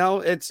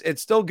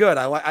it's still good.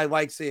 I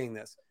like seeing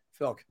this.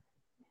 Phil,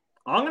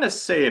 I'm gonna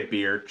say a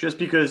beer just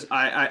because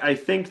I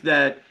think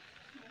that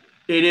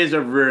it is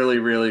a really,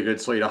 really good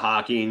slate of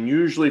hockey, and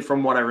usually,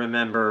 from what I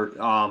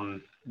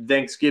remember,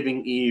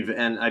 Thanksgiving Eve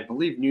and I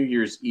believe New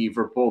Year's Eve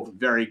are both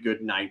very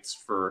good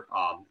nights for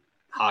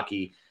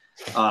hockey.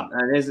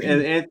 And as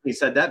Anthony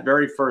said, that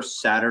very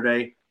first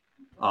Saturday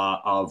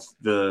of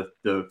the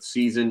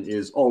season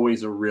is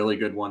always a really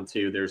good one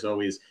too. There's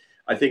always,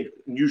 I think,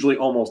 usually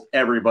almost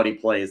everybody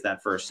plays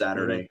that first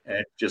Saturday. Mm-hmm.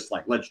 And just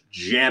like, let's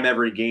jam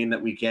every game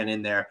that we can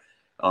in there.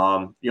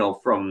 From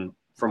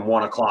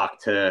 1 o'clock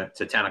to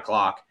 10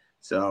 o'clock.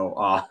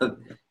 So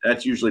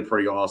that's usually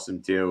pretty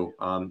awesome too.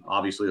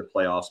 Obviously the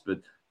playoffs, but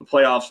the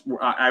playoffs,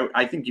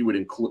 I think you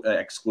would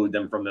exclude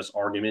them from this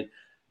argument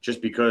just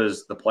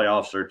because the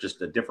playoffs are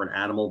just a different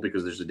animal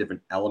because there's a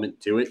different element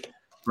to it.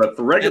 But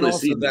the regular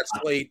season, that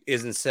slate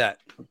isn't set.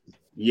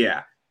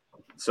 Yeah.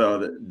 So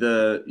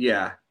the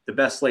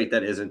best slate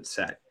that isn't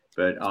set.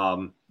 But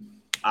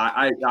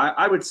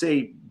I would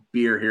say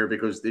beer here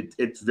because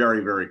it's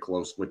very, very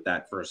close with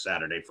that first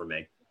Saturday for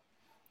me.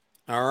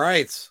 All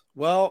right.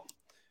 Well,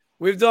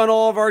 we've done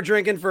all of our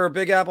drinking for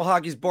Big Apple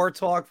Hockey's Bar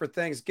Talk for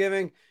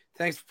Thanksgiving.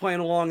 Thanks for playing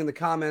along in the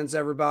comments,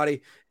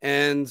 everybody.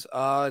 And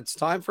it's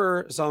time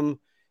for some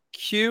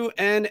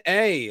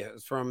Q&A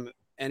from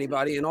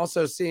anybody, and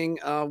also seeing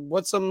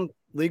what some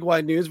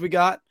league-wide news we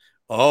got.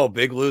 Oh,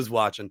 Big Lou's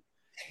watching.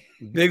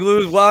 Big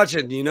Lou's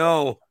watching,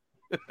 Yeah.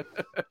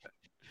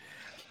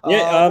 What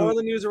are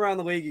the news around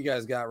the league you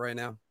guys got right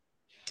now?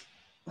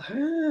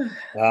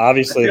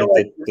 Obviously,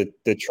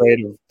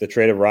 the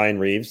trade of Ryan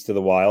Reeves to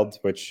the Wild,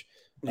 which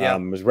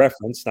was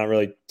referenced, not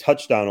really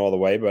touched on all the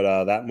way,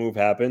 but that move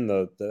happened.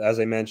 As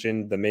I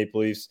mentioned, the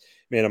Maple Leafs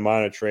made a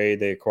minor trade.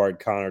 They acquired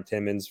Connor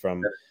Timmins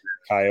from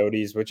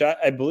Coyotes, which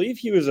I believe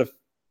he was a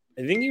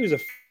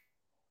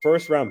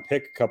first round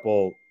pick a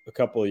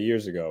couple of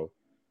years ago.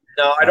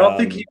 No, I don't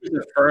think he was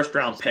a first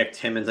round pick,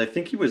 Timmins. I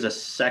think he was a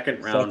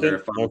second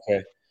rounder.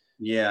 Okay.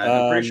 Yeah,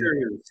 I'm pretty sure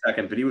he was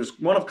second, but he was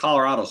one of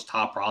Colorado's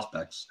top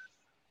prospects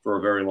for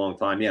a very long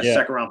time. Yeah.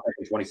 Second round pick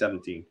in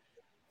 2017.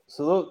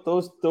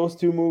 So those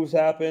two moves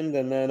happened,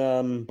 and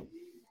then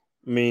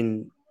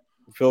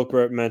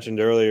Phil mentioned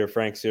earlier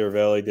Frank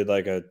Ciravelli did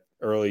like a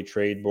early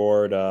trade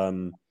board,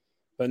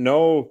 but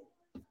no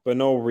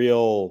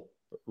real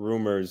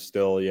rumors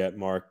still yet,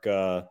 Mark.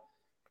 And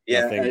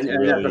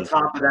at the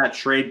top of that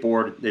trade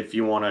board, if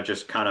you want to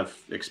just kind of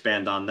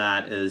expand on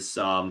that, is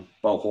Bo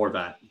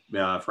Horvat.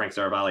 Frank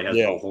Ciravelli has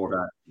Bo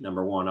Horvat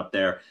number one up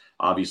there.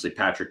 Obviously,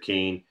 Patrick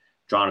Kane,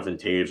 Jonathan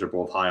Toews are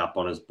both high up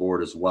on his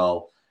board as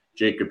well.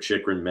 Jacob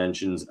Chychrun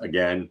mentions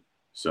again.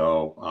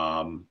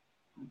 So,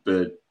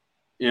 but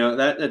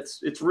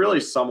it's really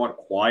somewhat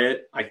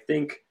quiet. I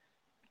think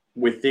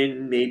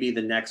within maybe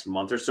the next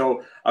month or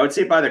so, I would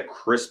say by the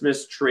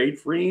Christmas trade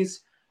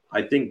freeze,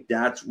 I think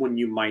that's when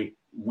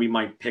we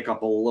might pick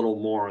up a little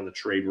more on the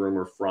trade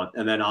rumor front.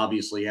 And then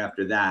obviously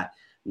after that,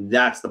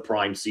 that's the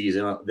prime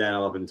season then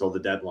up until the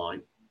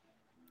deadline.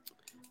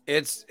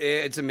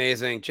 It's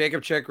amazing.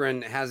 Jacob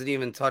Chychrun hasn't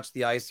even touched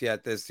the ice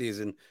yet this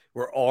season.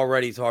 We're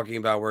already talking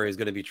about where he's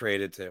going to be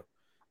traded to.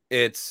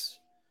 It's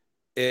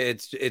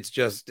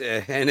just,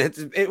 and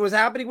it was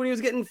happening when he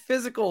was getting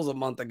physicals a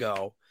month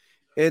ago.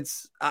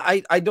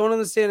 I don't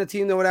understand a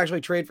team that would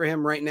actually trade for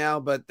him right now.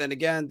 But then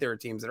again, there are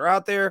teams that are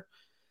out there.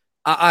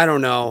 I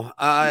don't know.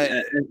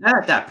 And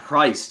at that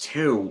price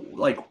too,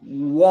 like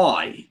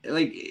why?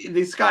 Like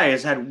this guy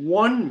has had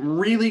one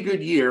really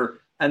good year,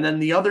 and then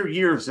the other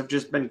years have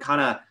just been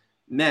kind of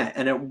meh.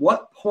 And at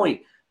what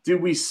point do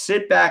we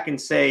sit back and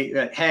say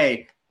that,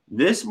 hey,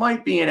 this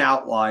might be an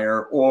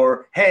outlier,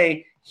 or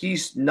hey,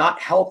 he's not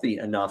healthy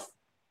enough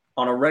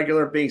on a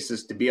regular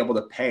basis to be able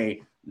to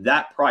pay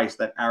that price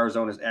that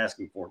Arizona is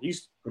asking for?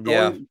 He's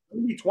going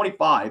to be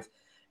 25,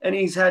 and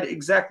he's had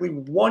exactly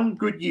one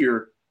good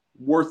year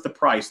worth the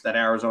price that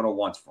Arizona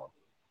wants for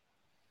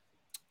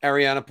him.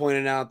 Ariana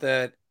pointed out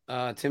that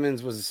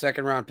Timmins was a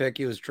second-round pick.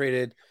 He was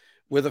traded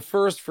with a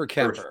first for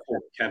Kemper.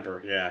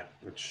 Kemper, yeah.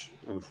 Which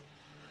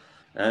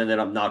and then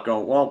I'm not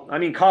going. Well, I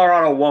mean,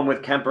 Colorado won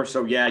with Kemper,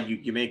 so yeah,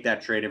 you make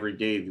that trade every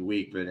day of the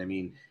week. But I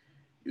mean,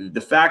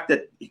 the fact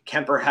that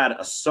Kemper had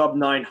a sub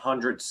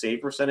 900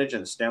 save percentage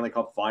in the Stanley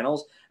Cup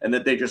Finals, and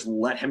that they just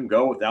let him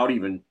go without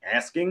even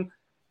asking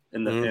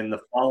in the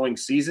following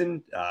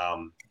season,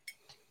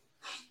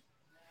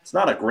 it's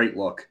not a great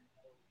look.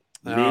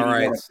 Maybe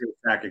right. one of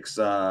Sakic's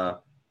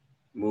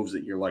moves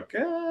that you're like,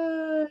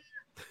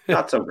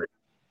 not so great.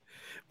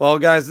 Well,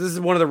 guys, this is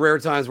one of the rare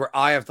times where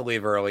I have to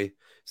leave early.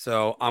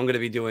 So I'm going to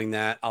be doing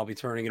that. I'll be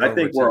turning it over. I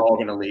think we're all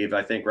going to leave.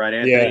 I think, right,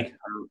 Anthony?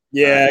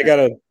 Yeah, I got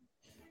a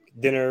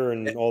dinner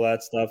and all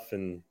that stuff.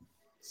 And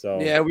so.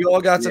 Yeah, we all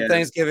got some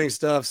Thanksgiving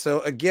stuff. So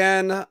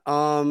again,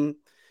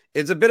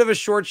 it's a bit of a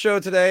short show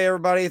today,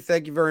 everybody.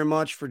 Thank you very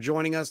much for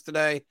joining us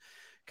today.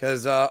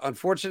 Because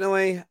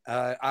unfortunately,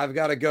 I've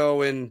got to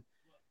go and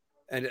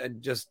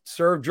just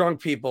serve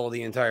drunk people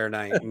the entire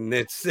night. And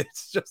it's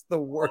just the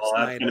worst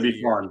night. That's going to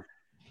be fun.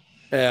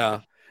 Yeah.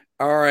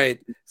 All right.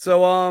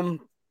 So,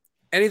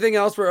 anything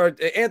else for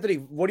Anthony?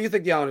 What do you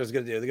think the Islanders are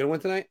going to do? They're going to win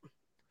tonight?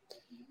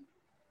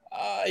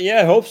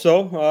 Yeah, I hope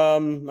so. I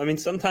mean,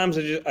 sometimes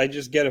I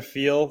just get a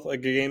feel like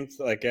a game,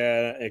 like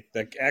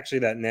actually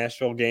that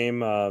Nashville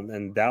game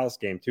and Dallas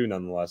game too.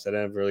 Nonetheless, I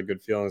didn't have really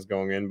good feelings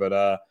going in,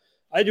 but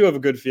I do have a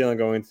good feeling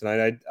going in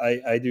tonight.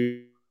 I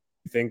do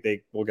think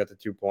they will get the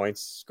 2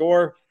 points.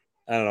 Score,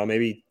 I don't know,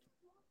 maybe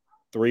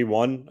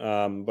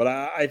 3-1. But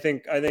I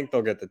think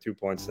they'll get the 2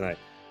 points tonight.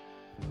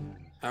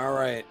 All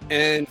right.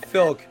 And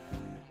Phil,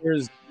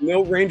 there's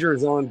no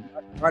Rangers on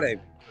Friday.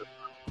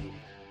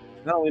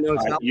 No,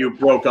 it's not. You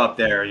broke up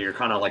there. You're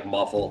kind of like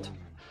muffled.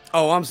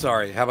 Oh, I'm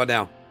sorry. How about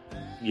now?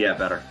 Yeah,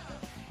 better.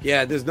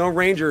 Yeah, there's no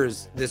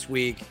Rangers this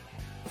week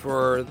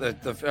for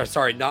the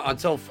sorry, not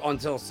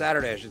until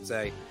Saturday, I should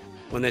say,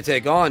 when they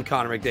take on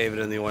Connor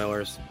McDavid and the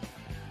Oilers.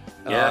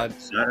 Yeah,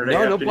 Saturday.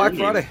 No Black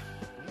Friday.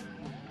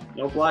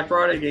 No Black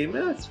Friday game.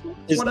 Yeah,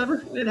 it's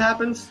whatever. It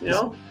happens, you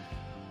know.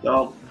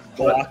 So,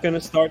 Block going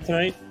to start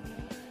tonight?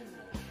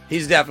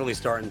 He's definitely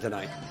starting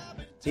tonight.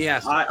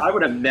 Yes. I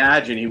would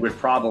imagine he would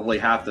probably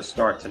have to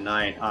start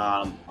tonight.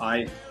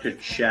 I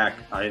could check.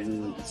 I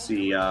didn't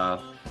see. I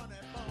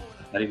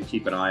didn't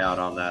keep an eye out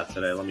on that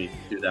today. Let me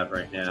do that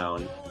right now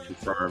and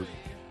confirm.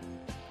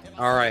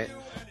 All right.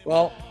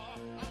 Well,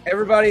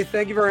 everybody,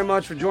 thank you very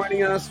much for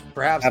joining us.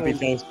 Perhaps happy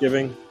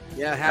Thanksgiving.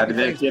 Yeah, happy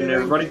Thanksgiving,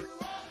 everybody.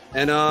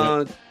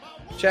 And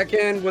check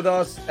in with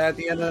us at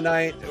the end of the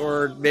night,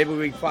 or maybe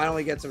we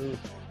finally get some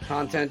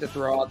content to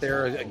throw out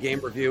there. A game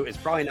review. It's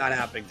probably not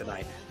happening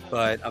tonight,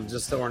 but I'm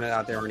just throwing it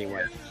out there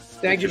anyway.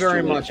 Thank you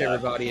very much,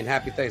 everybody, and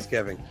happy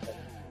Thanksgiving.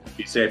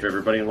 Be safe,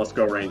 everybody, and let's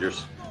go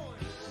Rangers.